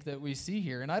 I think, that we see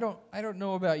here. And I don't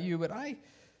know about you, but I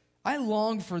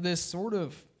long for this sort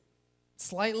of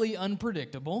slightly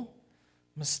unpredictable,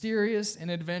 mysterious,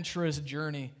 and adventurous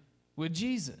journey with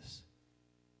Jesus.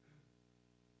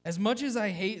 As much as I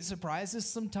hate surprises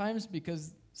sometimes,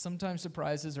 because sometimes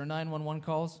surprises are 911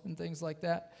 calls and things like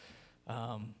that,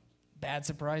 bad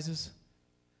surprises.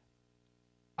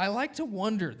 I like to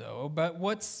wonder, though, about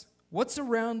what's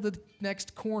around the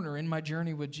next corner in my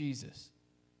journey with Jesus.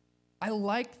 I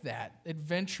like that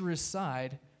adventurous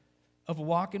side of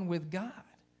walking with God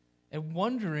and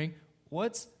wondering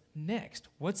what's next.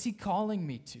 What's he calling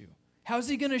me to? How's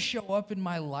he going to show up in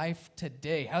my life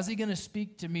today? How's he going to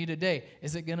speak to me today?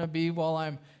 Is it going to be while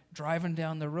I'm driving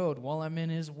down the road, while I'm in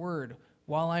his word,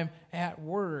 while I'm at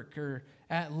work or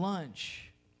at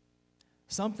lunch?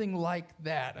 Something like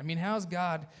that. I mean, how's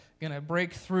God going to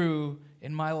break through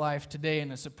in my life today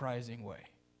in a surprising way?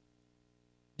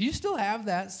 Do you still have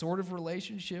that sort of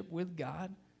relationship with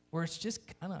God where it's just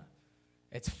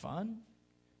it's fun?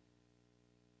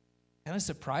 Kind of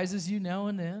surprises you now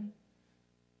and then?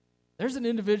 There's an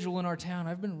individual in our town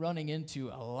I've been running into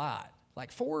a lot,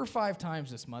 like 4 or 5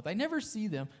 times this month. I never see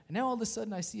them, and now all of a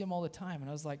sudden I see them all the time, and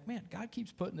I was like, man, God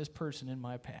keeps putting this person in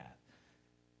my path.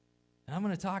 And I'm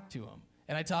going to talk to him.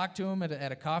 And I talked to him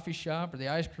at a coffee shop or the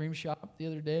ice cream shop the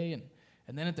other day, and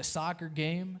then at the soccer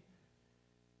game.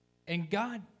 And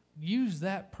God used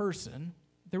that person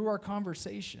through our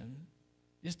conversation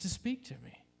just to speak to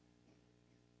me,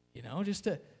 just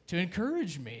to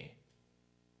encourage me.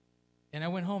 And I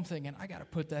went home thinking, I got to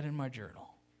put that in my journal.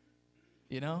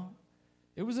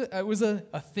 It was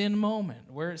a thin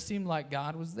moment where it seemed like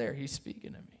God was there. He's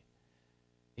speaking to me.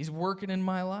 He's working in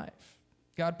my life.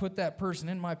 God put that person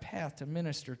in my path to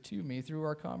minister to me through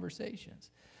our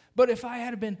conversations. But if I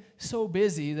had been so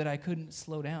busy that I couldn't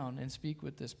slow down and speak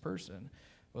with this person,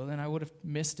 well, then I would have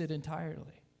missed it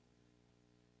entirely.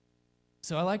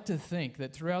 So I like to think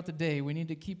that throughout the day, we need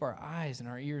to keep our eyes and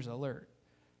our ears alert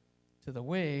to the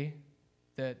way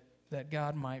that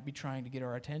God might be trying to get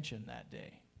our attention that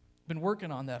day. Been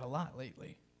working on that a lot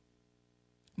lately.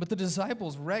 But the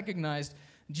disciples recognized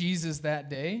Jesus that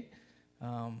day,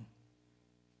 and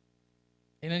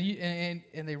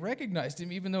they recognized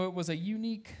him even though it was a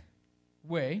unique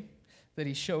way that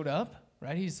he showed up,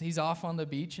 right? He's off on the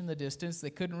beach in the distance.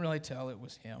 They couldn't really tell it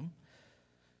was him.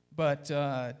 But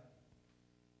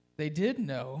they did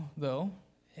know, though,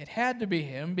 it had to be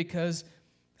him because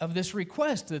of this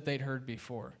request that they'd heard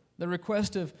before. The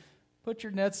request of, put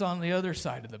your nets on the other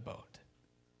side of the boat.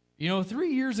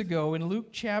 3 years ago in Luke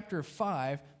chapter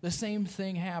 5, the same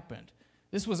thing happened.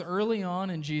 This was early on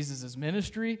in Jesus'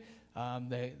 ministry.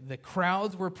 The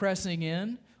crowds were pressing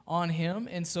in on him,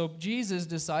 and so Jesus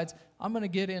decides, I'm going to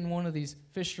get in one of these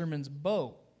fishermen's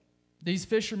boat. These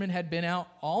fishermen had been out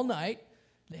all night.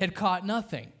 They had caught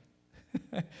nothing.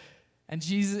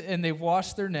 And they've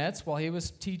washed their nets while he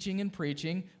was teaching and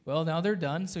preaching. Well, now they're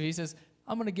done, so he says,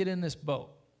 I'm going to get in this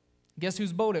boat. Guess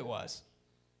whose boat it was?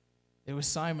 It was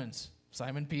Simon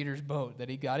Peter's boat that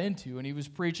he got into, and he was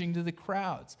preaching to the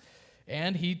crowds.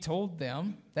 And he told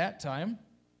them that time,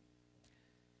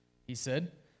 he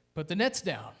said, put the nets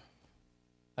down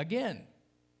again.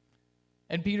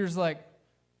 And Peter's like,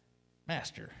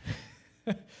 Master,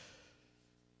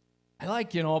 I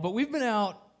like you and all, but we've been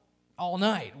out all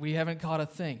night. We haven't caught a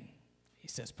thing. He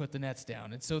says, put the nets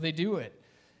down. And so they do it.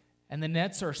 And the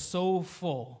nets are so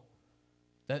full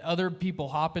that other people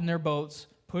hop in their boats,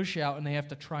 push out, and they have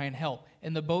to try and help.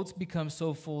 And the boats become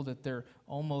so full that they're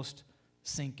almost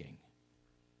sinking.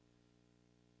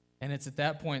 And it's at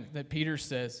that point that Peter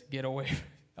says, get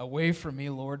away from me,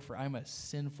 Lord, for I'm a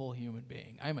sinful human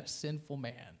being. I'm a sinful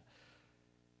man.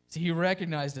 See, he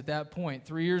recognized at that point,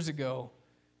 3 years ago,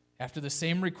 after the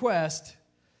same request,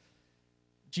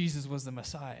 Jesus was the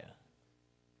Messiah.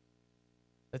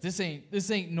 That this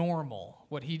ain't normal,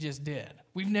 what he just did.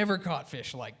 We've never caught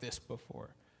fish like this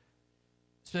before,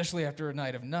 especially after a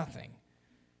night of nothing.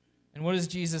 And what does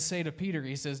Jesus say to Peter?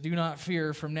 He says, do not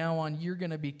fear. From now on, you're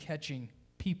going to be catching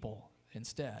people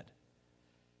instead.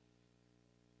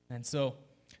 And so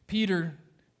Peter,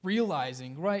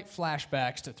 realizing, right,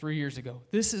 flashbacks to 3 years ago,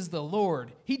 this is the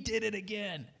Lord. He did it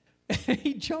again.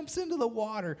 He jumps into the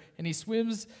water and he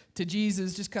swims to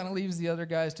Jesus, just kind of leaves the other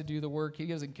guys to do the work. He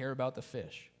doesn't care about the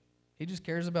fish. He just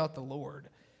cares about the Lord.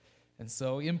 And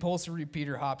so impulsively,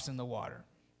 Peter hops in the water,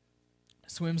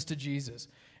 swims to Jesus.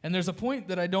 And there's a point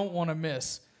that I don't want to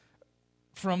miss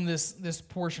from this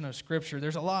portion of Scripture.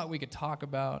 There's a lot we could talk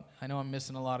about. I know I'm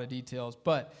missing a lot of details,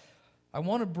 but I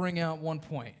want to bring out one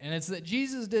point, and it's that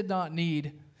Jesus did not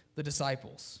need the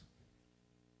disciples.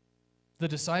 The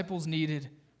disciples needed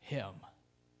him.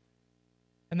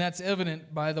 And that's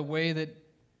evident by the way that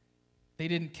they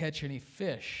didn't catch any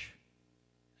fish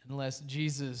unless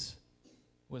Jesus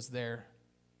was there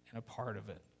and a part of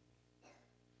it.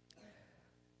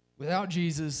 Without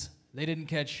Jesus, they didn't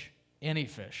catch any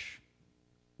fish.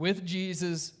 With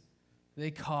Jesus,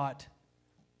 they caught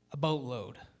a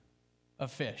boatload.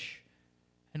 of fish.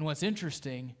 And what's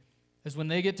interesting is when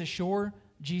they get to shore,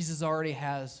 Jesus already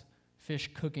has fish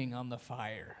cooking on the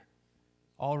fire,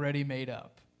 already made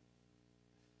up.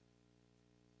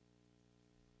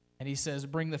 And he says,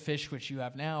 bring the fish which you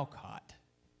have now caught.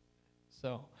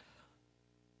 So,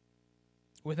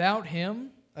 without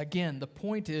him, again, the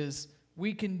point is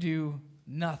we can do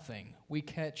nothing. We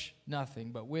catch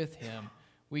nothing, but with him,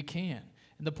 we can.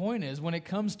 And the point is, when it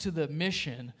comes to the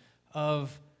mission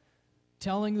of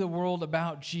telling the world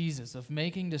about Jesus, of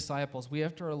making disciples, we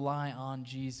have to rely on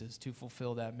Jesus to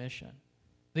fulfill that mission.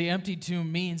 The empty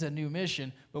tomb means a new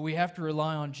mission, but we have to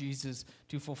rely on Jesus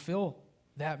to fulfill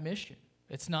that mission.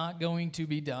 It's not going to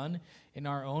be done in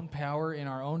our own power, in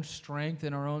our own strength,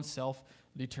 in our own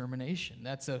self-determination.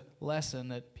 That's a lesson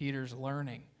that Peter's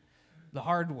learning the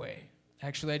hard way.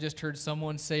 Actually, I just heard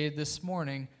someone say this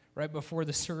morning, right before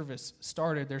the service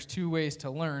started, there's two ways to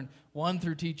learn. One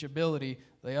through teachability,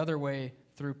 the other way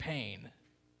through pain.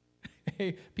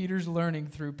 Peter's learning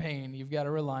through pain. You've got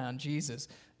to rely on Jesus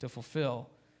to fulfill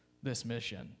this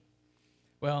mission.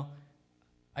 Well,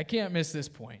 I can't miss this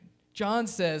point. John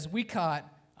says we caught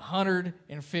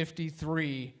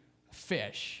 153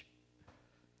 fish.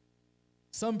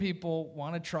 Some people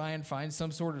want to try and find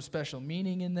some sort of special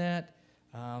meaning in that.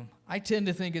 I tend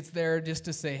to think it's there just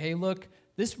to say, hey, look,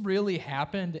 this really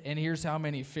happened, and here's how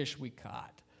many fish we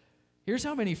caught. Here's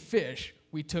how many fish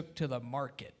we took to the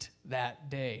market that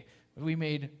day. We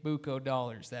made buco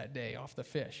dollars that day off the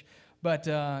fish. But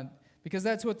because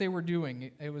that's what they were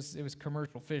doing. It was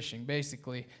commercial fishing,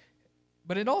 basically.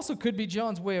 But it also could be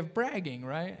John's way of bragging,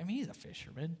 right? I mean, he's a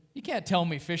fisherman. You can't tell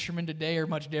me fishermen today are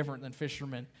much different than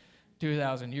fishermen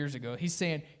 2,000 years ago. He's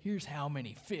saying, here's how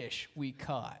many fish we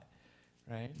caught,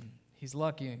 right? And he's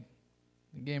lucky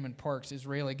the Game and Parks,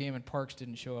 Israeli Game and Parks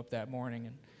didn't show up that morning,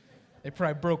 and they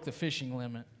probably broke the fishing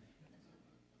limit.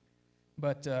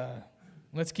 But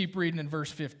let's keep reading in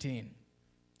verse 15.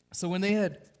 So when they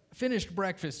had finished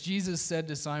breakfast, Jesus said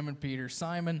to Simon Peter,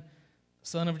 Simon,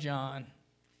 son of John,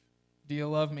 do you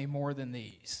love me more than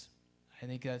these? I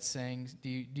think that's saying, do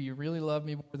you really love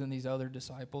me more than these other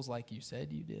disciples like you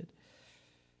said you did?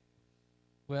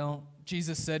 Well,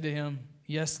 Jesus said to him,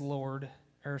 yes, Lord.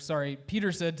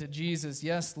 Peter said to Jesus,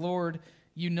 yes, Lord,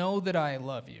 you know that I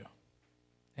love you.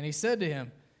 And he said to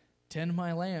him, tend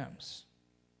my lambs.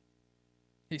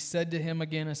 He said to him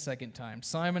again a second time,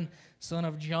 Simon, son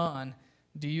of John,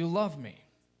 do you love me?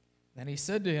 And he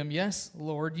said to him, yes,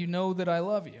 Lord, you know that I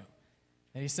love you.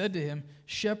 And he said to him,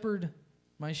 shepherd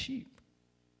my sheep.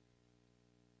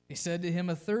 He said to him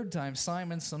a third time,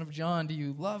 Simon, son of John, do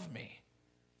you love me?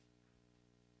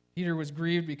 Peter was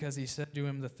grieved because he said to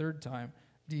him the third time,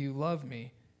 do you love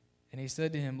me? And he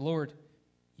said to him, Lord,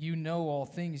 you know all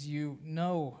things. You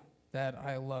know that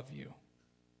I love you.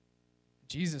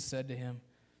 Jesus said to him,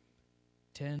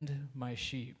 tend my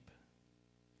sheep.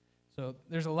 So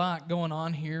there's a lot going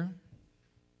on here.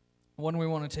 One, we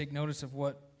want to take notice of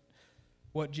what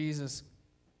Jesus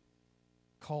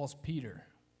calls Peter.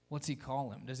 What's he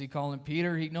call him? Does he call him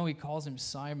Peter? No, he calls him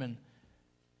Simon,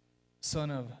 son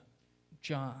of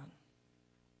John,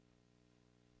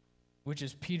 which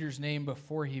is Peter's name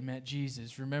before he met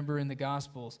Jesus. Remember in the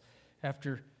Gospels,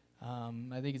 after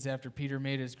Peter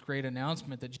made his great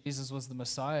announcement that Jesus was the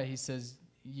Messiah, he says,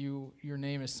 your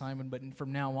name is Simon, but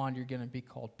from now on you're going to be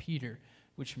called Peter,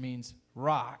 which means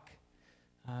rock.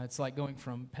 It's like going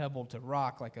from pebble to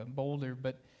rock, like a boulder,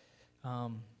 but I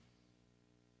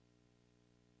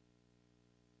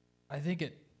think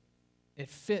it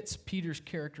fits Peter's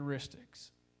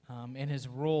characteristics and his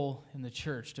role in the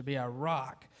church to be a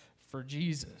rock for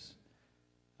Jesus.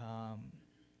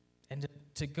 And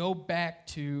to go back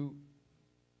to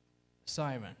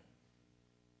Simon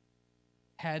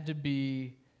had to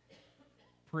be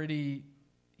pretty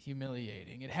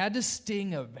humiliating. It had to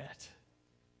sting a bit.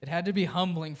 It had to be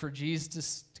humbling for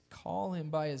Jesus to call him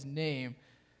by his name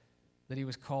that he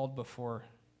was called before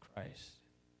Christ.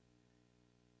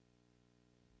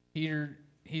 Peter,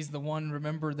 he's the one,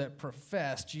 remember, that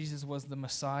professed Jesus was the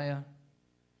Messiah.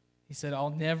 He said, I'll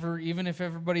never, even if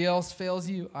everybody else fails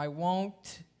you, I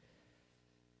won't.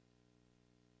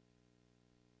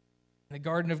 In the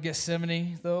Garden of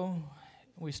Gethsemane, though,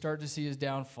 we start to see his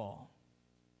downfall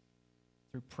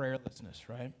through prayerlessness,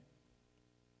 right?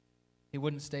 He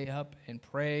wouldn't stay up and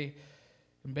pray.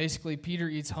 And basically, Peter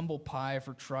eats humble pie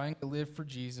for trying to live for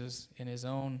Jesus in his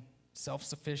own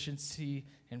self-sufficiency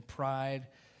and pride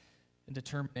and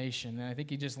determination. And I think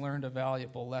he just learned a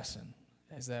valuable lesson,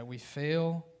 is that we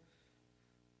fail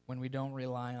when we don't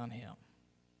rely on him.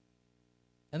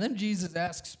 And then Jesus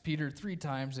asks Peter 3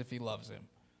 times if he loves him.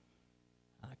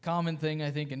 A common thing, I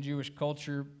think, in Jewish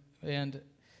culture, And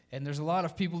there's a lot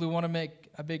of people who want to make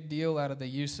a big deal out of the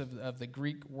use of the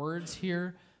Greek words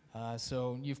here.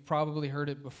 So you've probably heard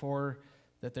it before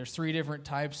that there's 3 different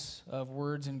types of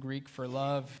words in Greek for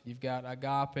love. You've got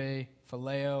agape,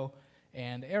 phileo,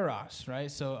 and eros, right?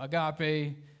 So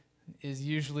agape is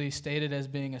usually stated as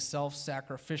being a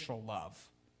self-sacrificial love.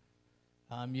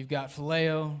 You've got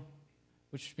phileo,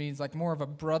 which means like more of a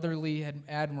brotherly and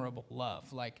admirable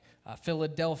love. Like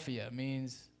Philadelphia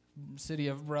means city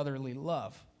of brotherly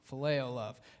love, phileo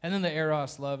love. And then the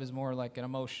eros love is more like an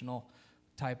emotional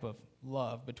type of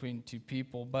love between 2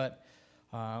 people. But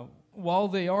while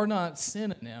they are not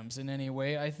synonyms in any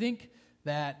way, I think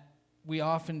that we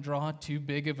often draw too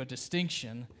big of a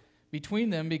distinction between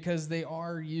them because they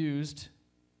are used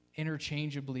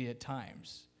interchangeably at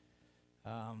times.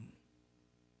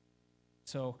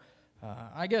 So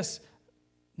I guess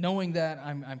knowing that,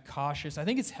 I'm cautious. I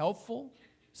think it's helpful,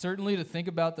 certainly, to think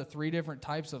about the 3 different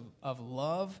types of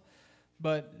love,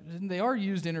 but they are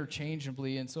used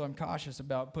interchangeably, and so I'm cautious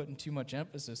about putting too much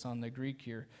emphasis on the Greek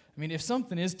here. I mean, if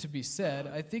something is to be said,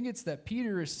 I think it's that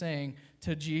Peter is saying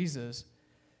to Jesus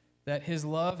that his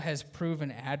love has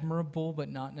proven admirable, but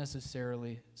not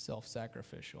necessarily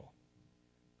self-sacrificial.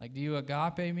 Like, do you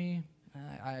agape me?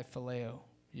 I phileo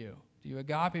you. Do you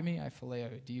agape me? I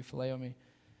phileo you. Do you phileo me?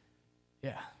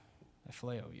 Yeah, I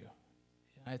phileo you.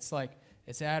 It's like,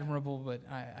 it's admirable, but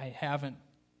I haven't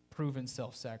proven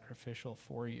self-sacrificial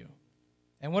for you.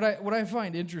 And what I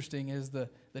find interesting is the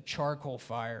charcoal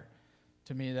fire,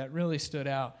 to me, that really stood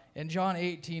out. In John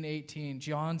 18:18,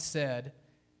 John said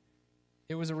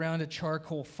it was around a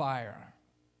charcoal fire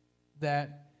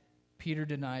that Peter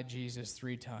denied Jesus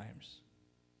 3 times.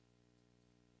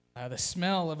 The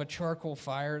smell of a charcoal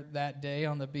fire that day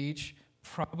on the beach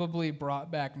probably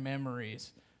brought back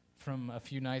memories from a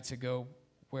few nights ago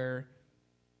where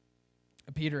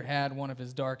Peter had one of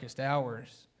his darkest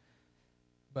hours.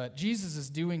 But Jesus is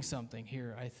doing something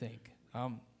here, I think.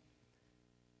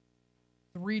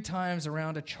 3 times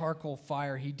around a charcoal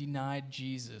fire, he denied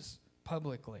Jesus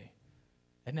publicly.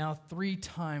 And now 3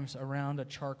 times around a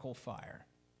charcoal fire,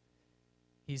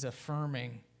 he's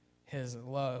affirming his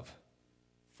love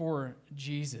for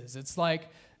Jesus. It's like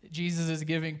Jesus is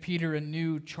giving Peter a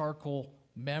new charcoal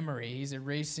memory. He's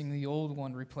erasing the old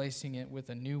one, replacing it with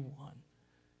a new one.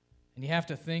 And you have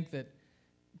to think that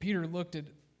Peter looked at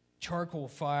charcoal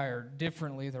fire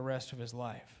differently the rest of his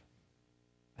life.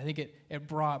 I think it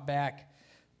brought back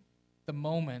the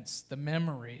moments, the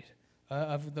memories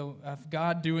of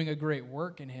God doing a great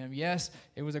work in him. Yes,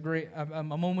 it was a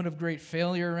moment of great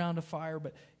failure around a fire,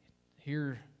 but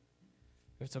here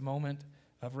it's a moment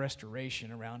of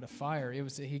restoration around a fire. It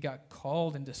was that he got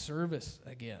called into service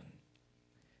again.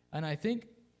 And I think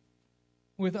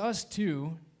with us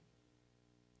too,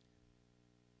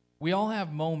 we all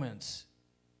have moments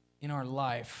in our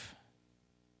life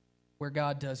where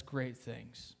God does great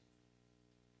things.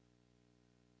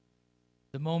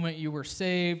 The moment you were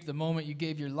saved, the moment you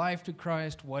gave your life to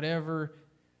Christ, whatever,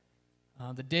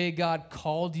 the day God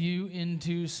called you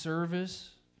into service,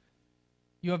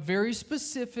 you have very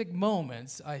specific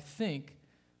moments, I think,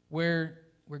 where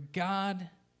God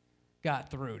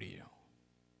got through to you.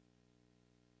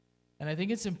 And I think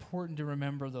it's important to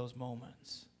remember those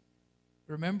moments.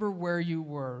 Remember where you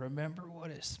were. Remember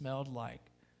what it smelled like.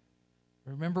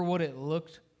 Remember what it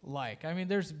looked like. I mean,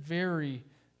 there's very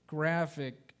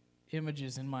graphic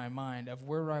images in my mind of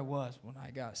where I was when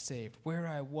I got saved, where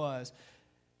I was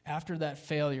after that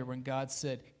failure when God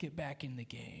said, get back in the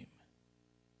game,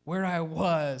 where I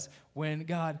was when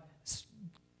God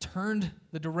turned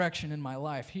the direction in my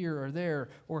life here or there,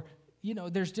 or,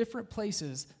 there's different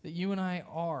places that you and I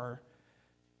are.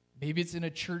 Maybe it's in a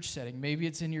church setting. Maybe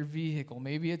it's in your vehicle.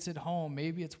 Maybe it's at home.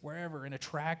 Maybe it's wherever, in a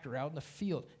tractor, out in the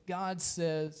field. God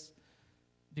says,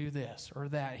 do this or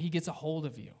that. He gets a hold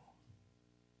of you.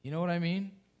 You know what I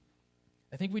mean?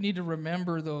 I think we need to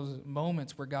remember those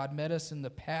moments where God met us in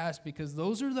the past, because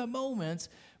those are the moments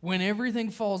when everything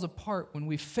falls apart, when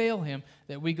we fail him,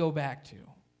 that we go back to.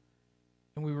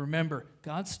 And we remember,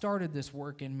 God started this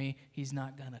work in me. He's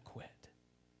not going to quit.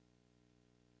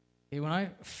 Okay, when I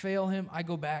fail him, I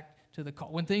go back to the call.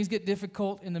 When things get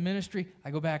difficult in the ministry,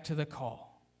 I go back to the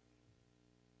call.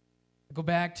 I go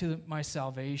back to my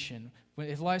salvation.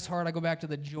 If life's hard, I go back to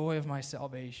the joy of my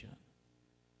salvation.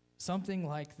 Something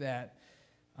like that.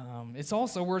 It's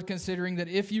also worth considering that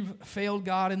if you've failed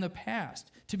God in the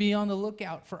past, to be on the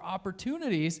lookout for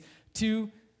opportunities to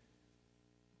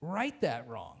right that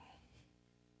wrong.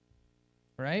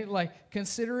 Right? Like,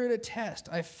 consider it a test.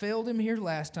 I failed him here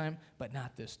last time, but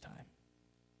not this time.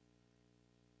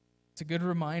 It's a good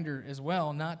reminder as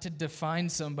well not to define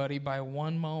somebody by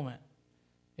one moment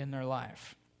in their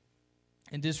life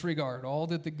and disregard all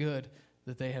that the good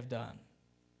that they have done.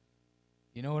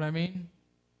 You know what I mean?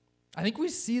 I think we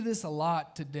see this a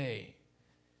lot today.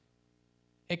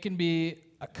 It can be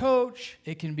a coach,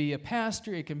 it can be a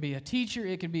pastor, it can be a teacher,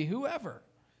 it can be whoever.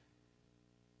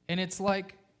 And it's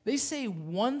like they say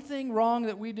one thing wrong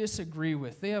that we disagree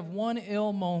with. They have one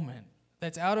ill moment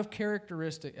that's out of character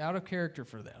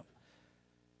for them.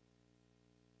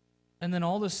 And then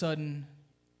all of a sudden,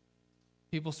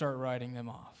 people start writing them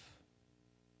off.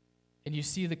 And you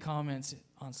see the comments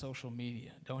on social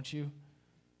media, don't you?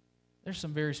 There's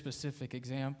some very specific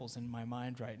examples in my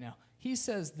mind right now. He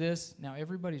says this, now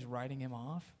everybody's writing him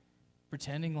off,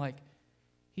 pretending like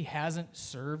he hasn't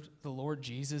served the Lord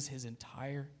Jesus his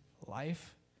entire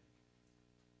life.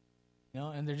 You know,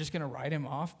 and they're just going to write him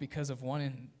off because of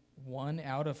one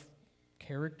out of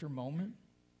character moment.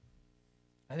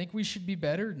 I think we should be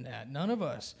better than that. None of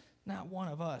us, not one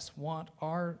of us, want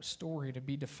our story to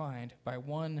be defined by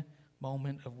one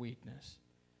moment of weakness.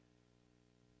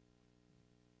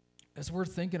 It's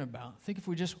worth thinking about. Think if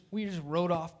we just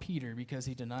wrote off Peter because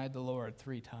he denied the Lord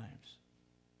 3 times.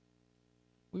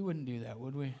 We wouldn't do that,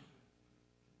 would we? And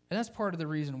that's part of the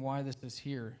reason why this is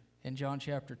here in John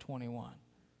chapter 21.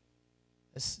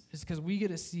 It's because we get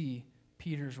to see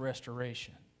Peter's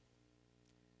restoration.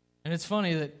 And it's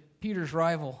funny that Peter's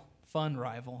fun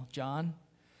rival, John,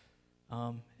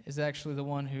 is actually the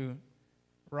one who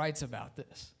writes about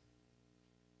this.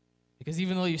 Because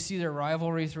even though you see their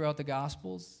rivalry throughout the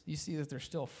Gospels, you see that they're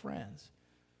still friends.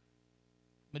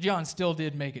 But John still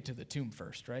did make it to the tomb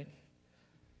first, right?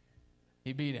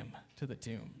 He beat him to the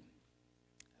tomb.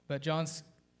 But John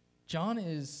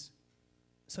is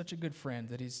such a good friend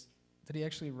that he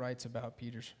actually writes about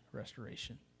Peter's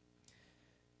restoration.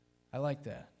 I like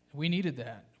that. We needed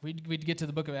that. We'd get to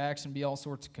the book of Acts and be all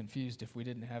sorts of confused if we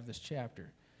didn't have this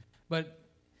chapter. But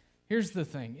here's the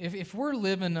thing. If we're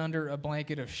living under a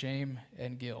blanket of shame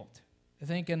and guilt,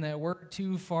 thinking that we're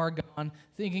too far gone,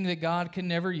 thinking that God can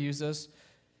never use us,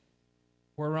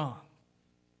 we're wrong.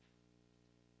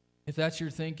 If that's your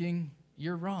thinking,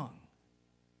 you're wrong.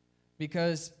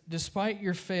 Because despite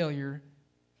your failure,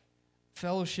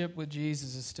 fellowship with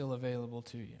Jesus is still available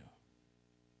to you.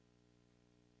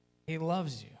 He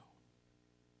loves you.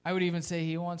 I would even say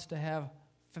he wants to have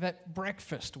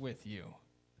breakfast with you.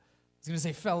 I was going to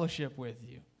say fellowship with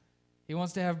you. He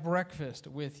wants to have breakfast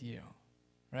with you,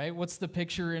 right? What's the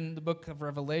picture in the book of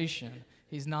Revelation?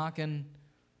 He's knocking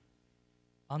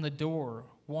on the door,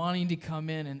 wanting to come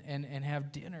in and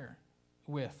have dinner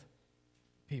with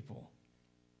people.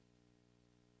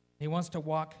 He wants to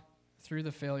walk through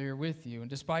the failure with you. And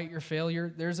despite your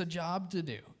failure, there's a job to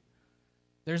do.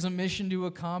 There's a mission to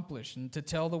accomplish and to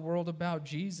tell the world about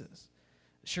Jesus.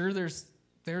 Sure, there's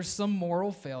some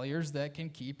moral failures that can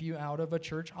keep you out of a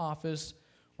church office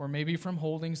or maybe from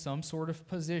holding some sort of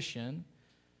position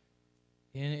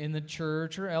in the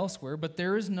church or elsewhere, but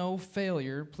there is no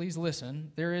failure, please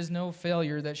listen, there is no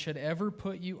failure that should ever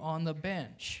put you on the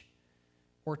bench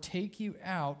or take you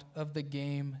out of the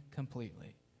game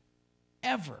completely.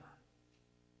 Ever.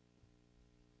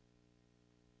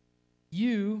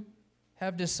 You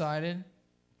have decided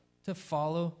to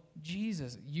follow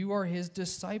Jesus. You are his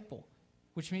disciple,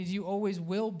 which means you always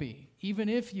will be, even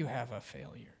if you have a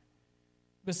failure.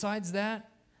 Besides that,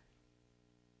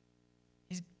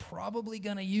 he's probably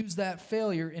going to use that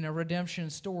failure in a redemption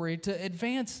story to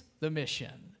advance the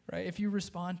mission, right? If you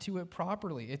respond to it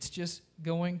properly, it's just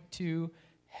going to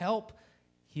help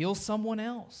heal someone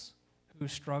else who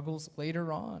struggles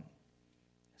later on.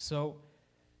 So,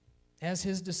 as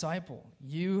his disciple,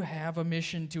 you have a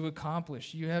mission to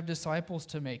accomplish. You have disciples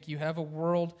to make. You have a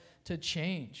world to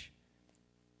change.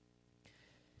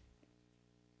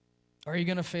 Are you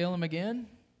going to fail him again?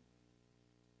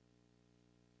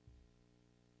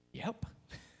 Yep.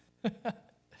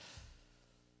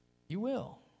 You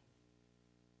will.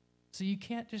 So you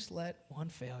can't just let one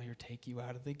failure take you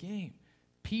out of the game.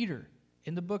 Peter,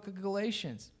 in the book of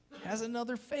Galatians, has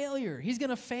another failure. He's going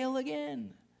to fail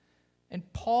again.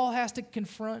 And Paul has to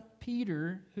confront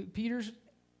Peter. Peter's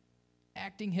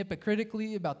acting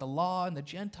hypocritically about the law and the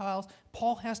Gentiles.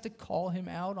 Paul has to call him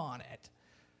out on it.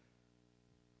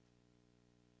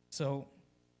 So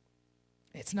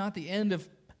it's not the end of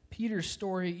Peter's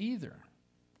story either.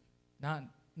 Not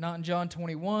in John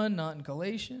 21, not in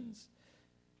Galatians.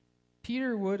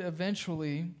 Peter would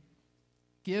eventually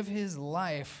give his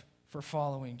life for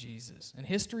following Jesus. And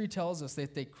history tells us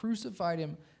that they crucified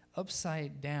him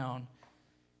upside down.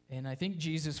 And I think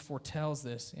Jesus foretells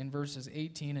this in verses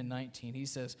 18 and 19. He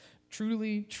says,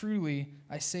 Truly, truly,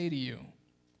 I say to you,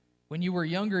 when you were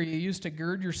younger, you used to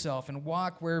gird yourself and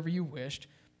walk wherever you wished.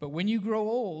 But when you grow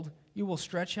old, you will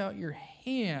stretch out your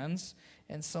hands,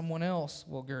 and someone else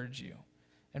will gird you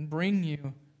and bring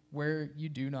you where you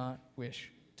do not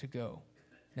wish to go.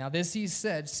 Now this he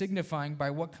said, signifying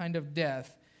by what kind of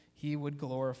death he would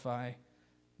glorify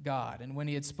God. And when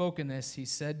he had spoken this, he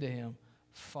said to him,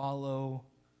 follow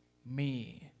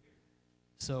me.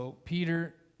 So,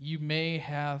 Peter, you may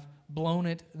have blown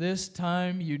it this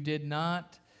time. You did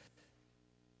not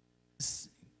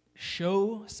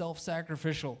show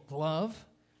self-sacrificial love,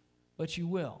 but you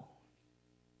will.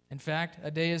 In fact,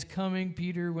 a day is coming,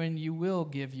 Peter, when you will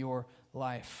give your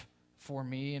life for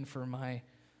me and for my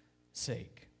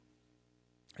sake.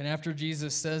 And after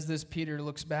Jesus says this, Peter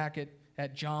looks back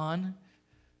at John.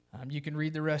 You can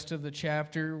read the rest of the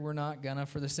chapter. We're not gonna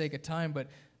for the sake of time, but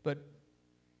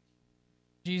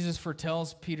Jesus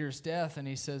foretells Peter's death, and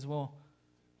he says, well,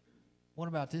 what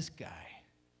about this guy,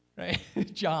 right?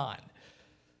 John.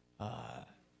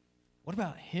 What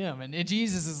about him? And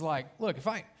Jesus is like, look, if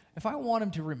I want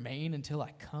him to remain until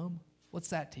I come, what's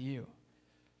that to you?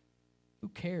 Who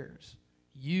cares?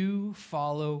 You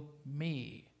follow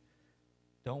me.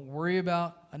 Don't worry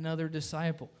about another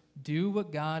disciple. Do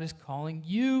what God is calling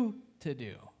you to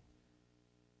do.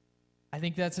 I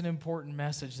think that's an important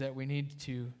message that we need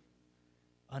to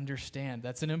understand.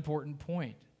 That's an important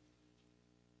point.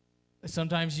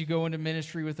 Sometimes you go into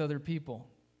ministry with other people.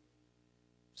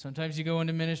 Sometimes you go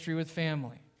into ministry with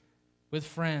family, with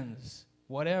friends,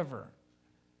 whatever.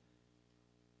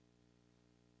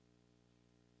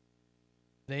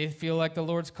 They feel like the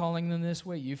Lord's calling them this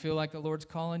way. You feel like the Lord's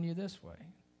calling you this way.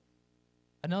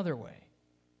 Another way.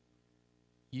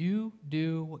 You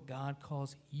do what God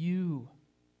calls you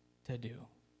to do.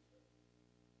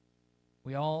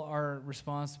 We all are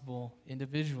responsible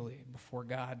individually before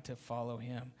God to follow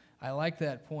him. I like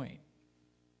that point.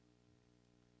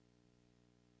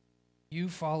 You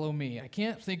follow me. I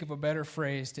can't think of a better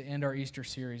phrase to end our Easter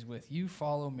series with. You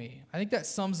follow me. I think that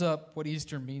sums up what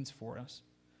Easter means for us.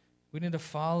 We need to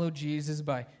follow Jesus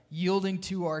by yielding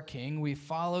to our King. We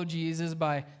follow Jesus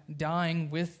by dying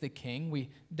with the King. We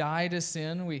die to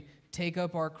sin. We take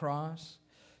up our cross.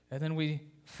 And then we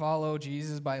follow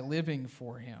Jesus by living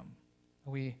for him.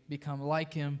 We become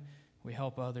like him. We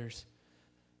help others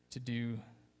to do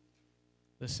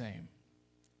the same.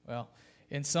 Well,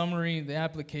 in summary, the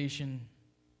application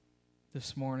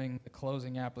this morning, the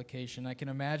closing application, I can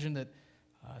imagine that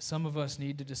some of us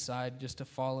need to decide just to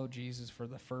follow Jesus for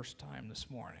the first time this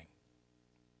morning.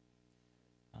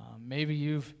 Maybe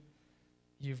you've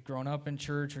grown up in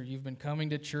church, or you've been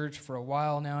coming to church for a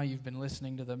while now. You've been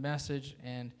listening to the message,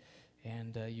 and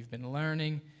you've been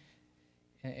learning,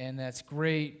 and that's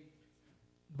great.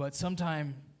 But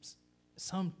sometime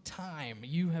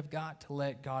you have got to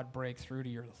let God break through to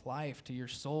your life, to your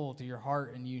soul, to your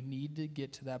heart, and you need to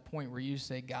get to that point where you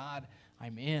say, God,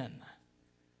 I'm in.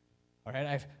 All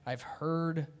right, I've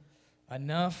heard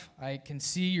enough. I can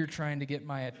see you're trying to get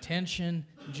my attention.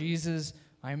 Jesus,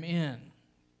 I'm in.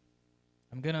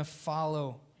 I'm going to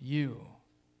follow you.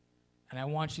 And I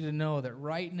want you to know that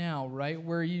right now, right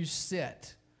where you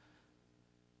sit,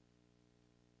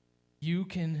 you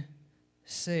can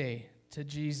say to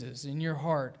Jesus in your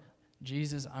heart,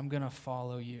 Jesus, I'm going to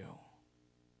follow you.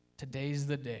 Today's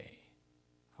the day.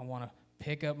 I want to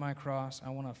pick up my cross. I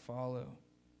want to follow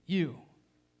you.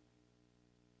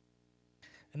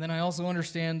 And then I also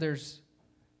understand there's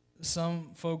some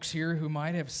folks here who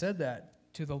might have said that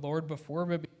to the Lord before,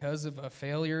 but because of a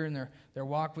failure in their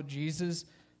walk with Jesus,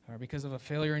 or because of a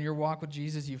failure in your walk with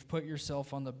Jesus, you've put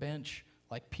yourself on the bench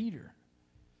like Peter.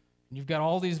 And you've got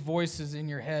all these voices in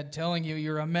your head telling you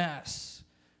you're a mess,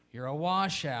 you're a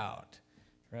washout,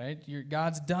 right?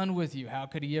 God's done with you. How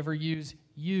could he ever use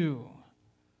you?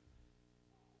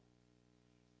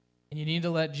 And you need to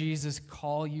let Jesus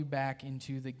call you back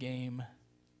into the game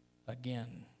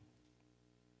again.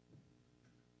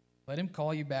 Let him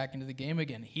call you back into the game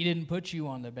again. He didn't put you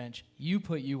on the bench. You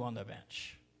put you on the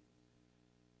bench.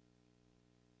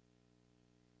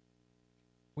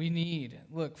 We need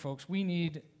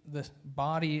the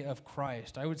body of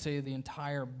Christ. I would say the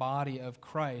entire body of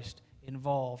Christ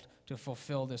involved to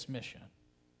fulfill this mission.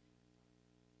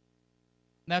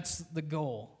 That's the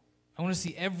goal. I want to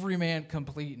see every man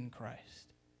complete in Christ,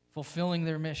 fulfilling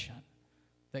their mission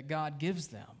that God gives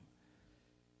them.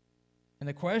 And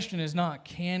the question is not,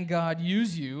 can God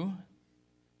use you?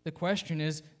 The question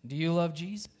is, do you love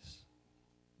Jesus?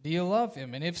 Do you love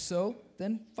him? And if so,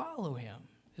 then follow him.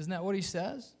 Isn't that what he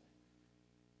says?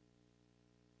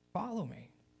 Follow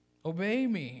me. Obey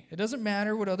me. It doesn't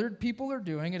matter what other people are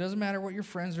doing. It doesn't matter what your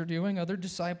friends are doing, other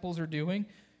disciples are doing.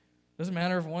 It doesn't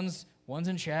matter if one's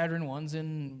in Chadron, one's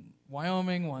in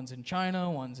Wyoming, one's in China,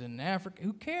 one's in Africa.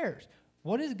 Who cares?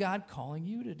 What is God calling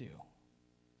you to do?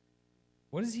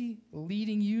 What is he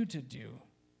leading you to do?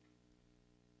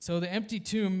 So the empty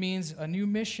tomb means a new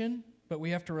mission, but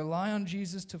we have to rely on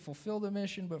Jesus to fulfill the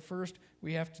mission. But first,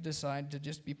 we have to decide to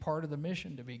just be part of the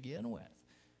mission to begin with.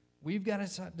 We've got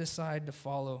to decide to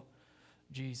follow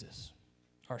Jesus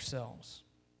ourselves.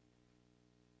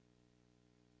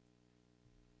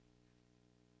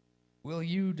 Will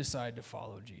you decide to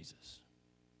follow Jesus?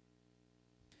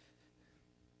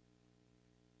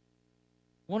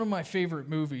 One of my favorite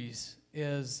movies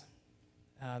is,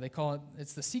 they call it,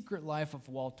 it's The Secret Life of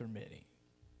Walter Mitty.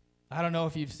 I don't know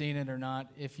if you've seen it or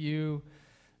not. If you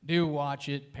do watch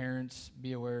it, parents,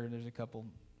 be aware there's a couple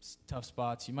tough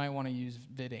spots. You might want to use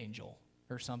VidAngel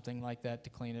or something like that to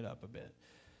clean it up a bit.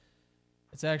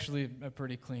 It's actually a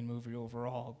pretty clean movie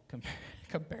overall,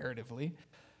 comparatively.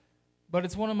 But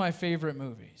it's one of my favorite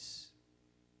movies.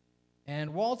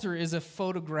 And Walter is a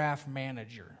photograph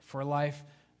manager for Life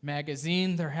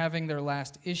magazine. They're having their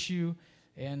last issue,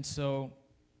 and so,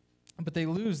 but they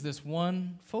lose this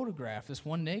one photograph, this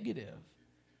one negative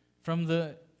from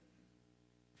the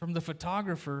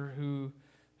photographer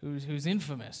who's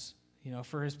infamous,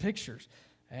 for his pictures.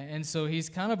 And so he's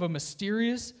kind of a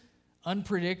mysterious,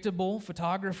 unpredictable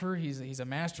photographer. He's a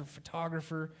master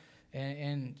photographer,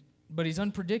 but he's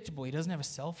unpredictable. He doesn't have a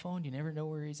cell phone. You never know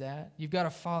where he's at. You've got to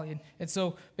follow. And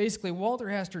so basically Walter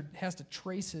has to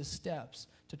trace his steps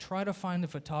to try to find the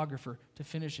photographer to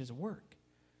finish his work.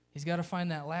 He's got to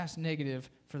find that last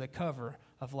negative for the cover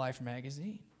of Life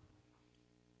magazine.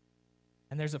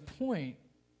 And there's a point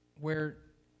where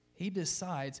he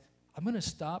decides, I'm going to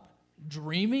stop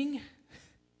dreaming,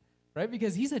 right?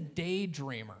 Because he's a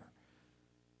daydreamer.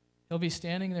 He'll be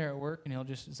standing there at work and he'll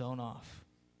just zone off.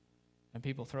 And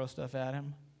people throw stuff at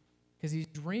him because he's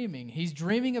dreaming. He's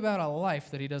dreaming about a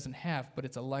life that he doesn't have, but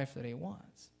it's a life that he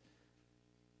wants.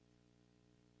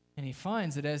 And he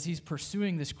finds that as he's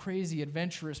pursuing this crazy,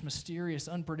 adventurous, mysterious,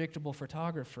 unpredictable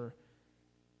photographer,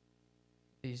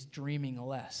 he's dreaming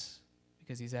less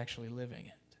because he's actually living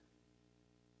it.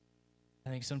 I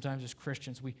think sometimes as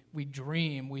Christians, we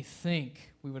dream, we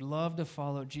think, we would love to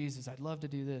follow Jesus. I'd love to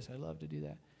do this. I'd love to do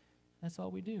that. That's all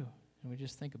we do, and we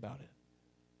just think about it.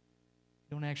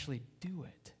 We don't actually do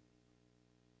it.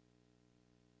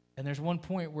 And there's one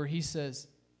point where he says,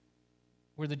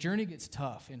 where the journey gets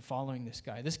tough in following this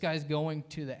guy. This guy's going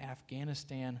to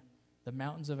the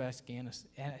mountains of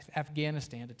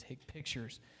Afghanistan to take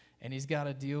pictures, and he's got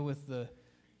to deal with the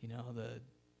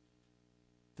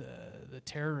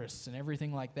terrorists and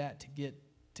everything like that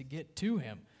to get to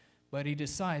him. But he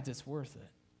decides it's worth it.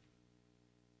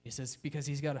 He says, because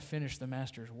he's got to finish the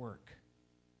master's work.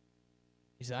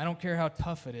 He said, I don't care how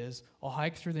tough it is. I'll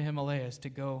hike through the Himalayas to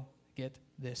go get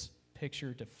this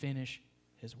picture to finish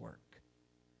his work.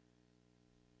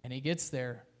 And he gets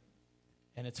there,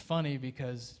 and it's funny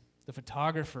because the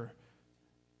photographer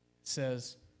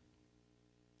says,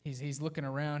 he's looking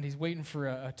around, he's waiting for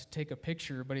to take a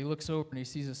picture, but he looks over and he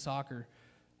sees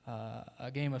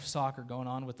a game of soccer going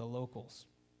on with the locals.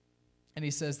 And he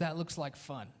says, that looks like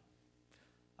fun.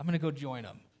 I'm going to go join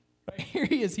them. Right here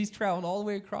he is. He's traveled all the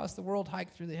way across the world,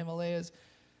 hiked through the Himalayas,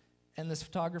 and this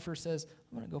photographer says,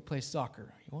 I'm going to go play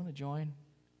soccer. You want to join?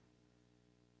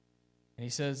 And he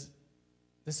says,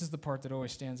 this is the part that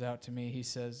always stands out to me. He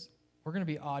says, we're going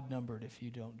to be odd-numbered if you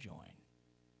don't join.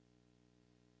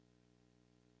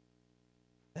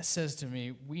 That says to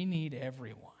me, we need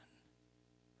everyone,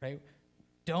 right?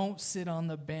 Don't sit on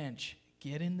the bench.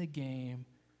 Get in the game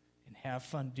and have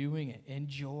fun doing it.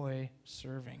 Enjoy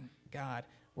serving God.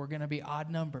 We're going to be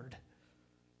odd-numbered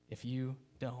if you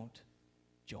don't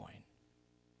join.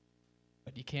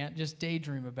 But you can't just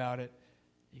daydream about it.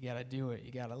 You got to do it.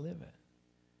 You got to live it.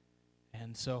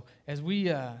 And so as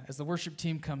the worship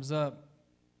team comes up,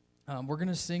 we're going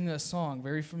to sing a song,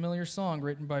 very familiar song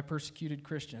written by persecuted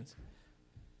Christians.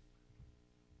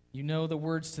 You know the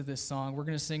words to this song. We're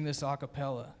going to sing this a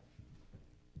cappella.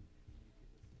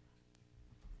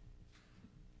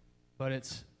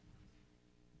 But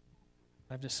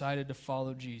I've decided to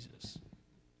follow Jesus.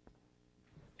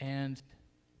 And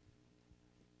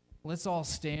let's all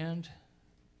stand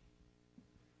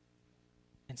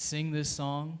and sing this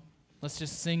song. Let's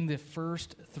just sing the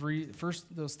first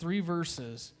those three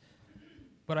verses.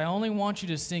 But I only want you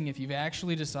to sing if you've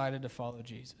actually decided to follow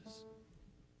Jesus.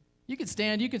 You can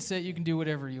stand, you can sit, you can do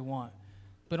whatever you want.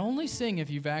 But only sing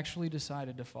if you've actually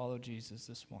decided to follow Jesus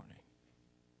this morning.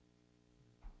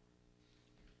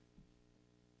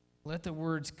 let the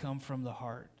words come from the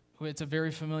heart. It's a very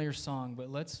familiar song,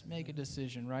 but let's make a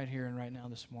decision right here and right now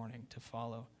this morning to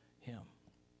follow him.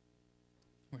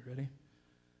 We ready?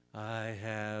 I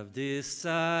have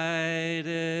decided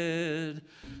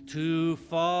to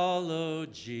follow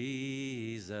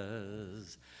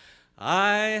Jesus.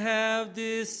 I have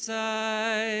decided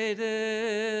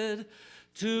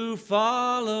to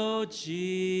follow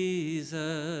Jesus.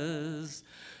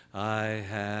 I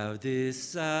have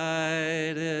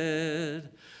decided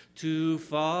to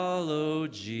follow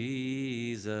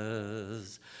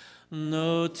Jesus.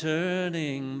 No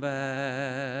turning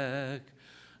back.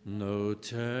 No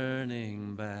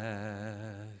turning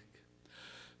back.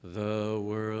 The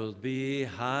world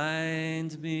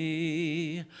behind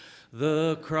me,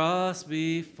 the cross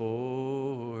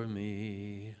before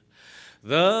me.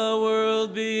 The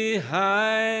world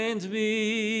behind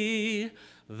me,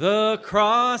 the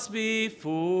cross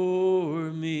before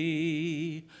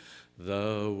me.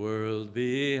 The world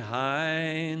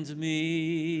behind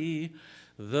me,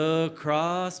 the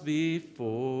cross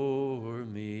before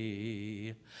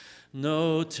me.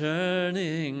 No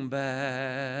turning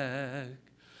back,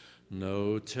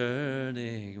 no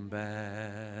turning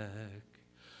back.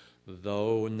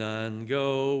 Though none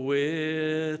go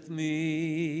with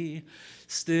me,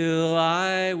 still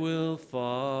I will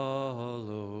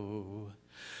follow.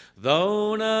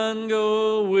 Though none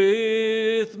go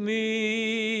with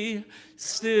me,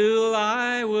 still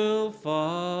I will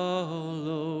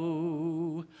follow.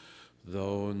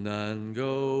 Though none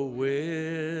go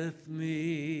with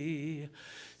me,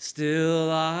 still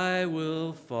I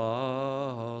will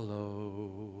follow.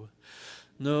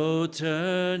 No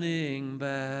turning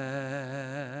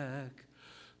back,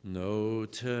 no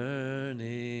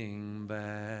turning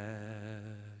back.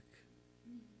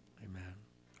 Amen.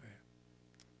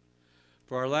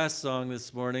 For our last song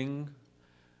this morning,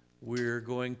 we're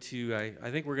going to,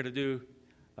 I think we're going to do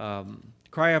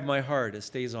Cry of My Heart. It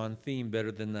stays on theme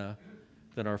better than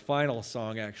our final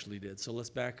song actually did. So let's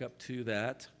back up to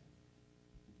that.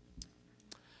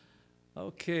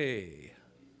 Okay.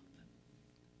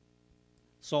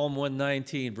 Psalm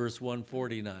 119, verse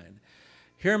 149.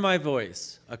 Hear my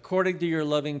voice. According to your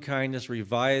loving kindness,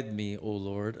 revive me, O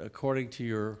Lord, according to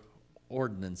your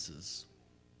ordinances.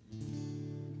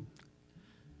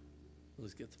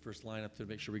 Let's get the first line up to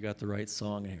make sure we got the right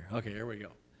song here. Okay, here we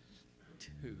go.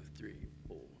 2, 3,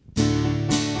 4.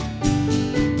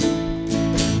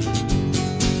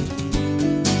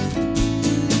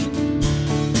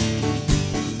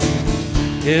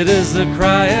 It is the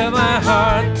cry of my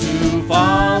heart to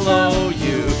follow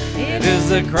you. It is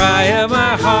the cry of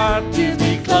my heart to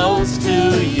be close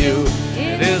to you.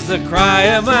 It is the cry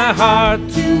of my heart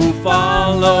to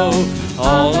follow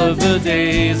all of the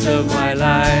days of my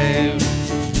life.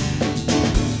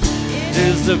 It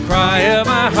is the cry of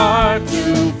my heart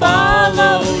to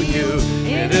follow you.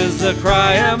 It is the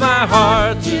cry of my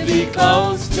heart to be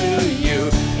close to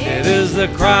you. It is the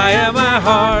cry of my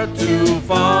heart to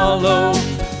follow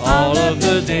all of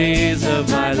the days of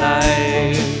my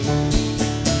life.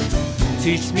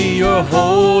 Teach me your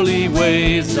holy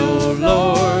ways, O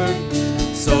Lord,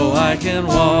 so I can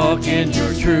walk in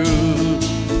your truth.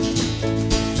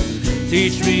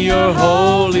 Teach me your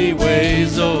holy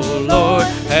ways, O Lord,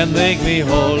 and make me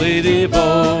wholly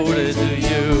devoted to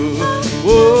you.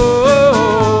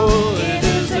 Whoa, it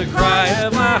is the cry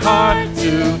of my heart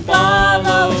to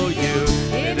follow you.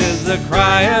 It is the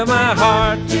cry of my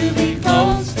heart to be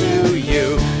close to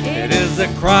you. It is the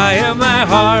cry of my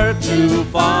heart to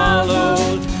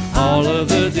follow all of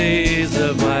the days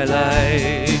of my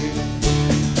life.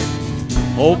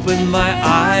 Open my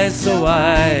eyes so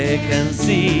I can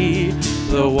see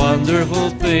the wonderful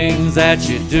things that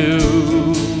you do.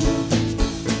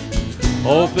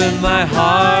 Open my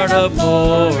heart up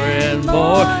more and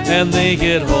more and make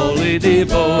it wholly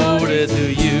devoted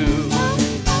to you.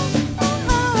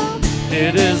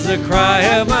 It is the cry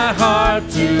of my heart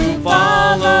to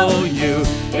follow you.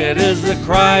 It is the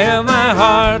cry of my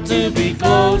heart to be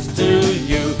close to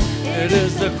you. It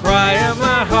is the cry of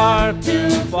my heart to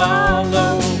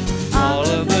follow all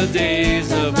of the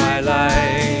days of my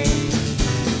life.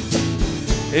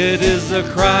 It is the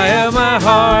cry of my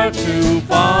heart to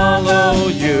follow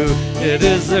you. It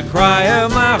is the cry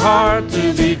of my heart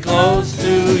to be close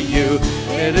to you.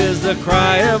 It is the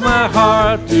cry of my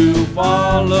heart to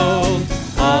follow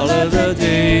all of the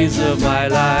days of my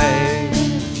life.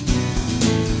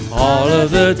 All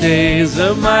of the days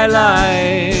of my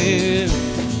life.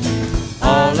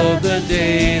 All of the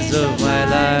days of my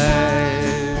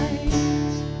life.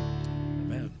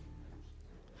 Amen.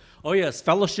 Oh yes,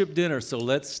 fellowship dinner, so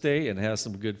let's stay and have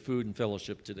some good food and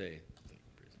fellowship today.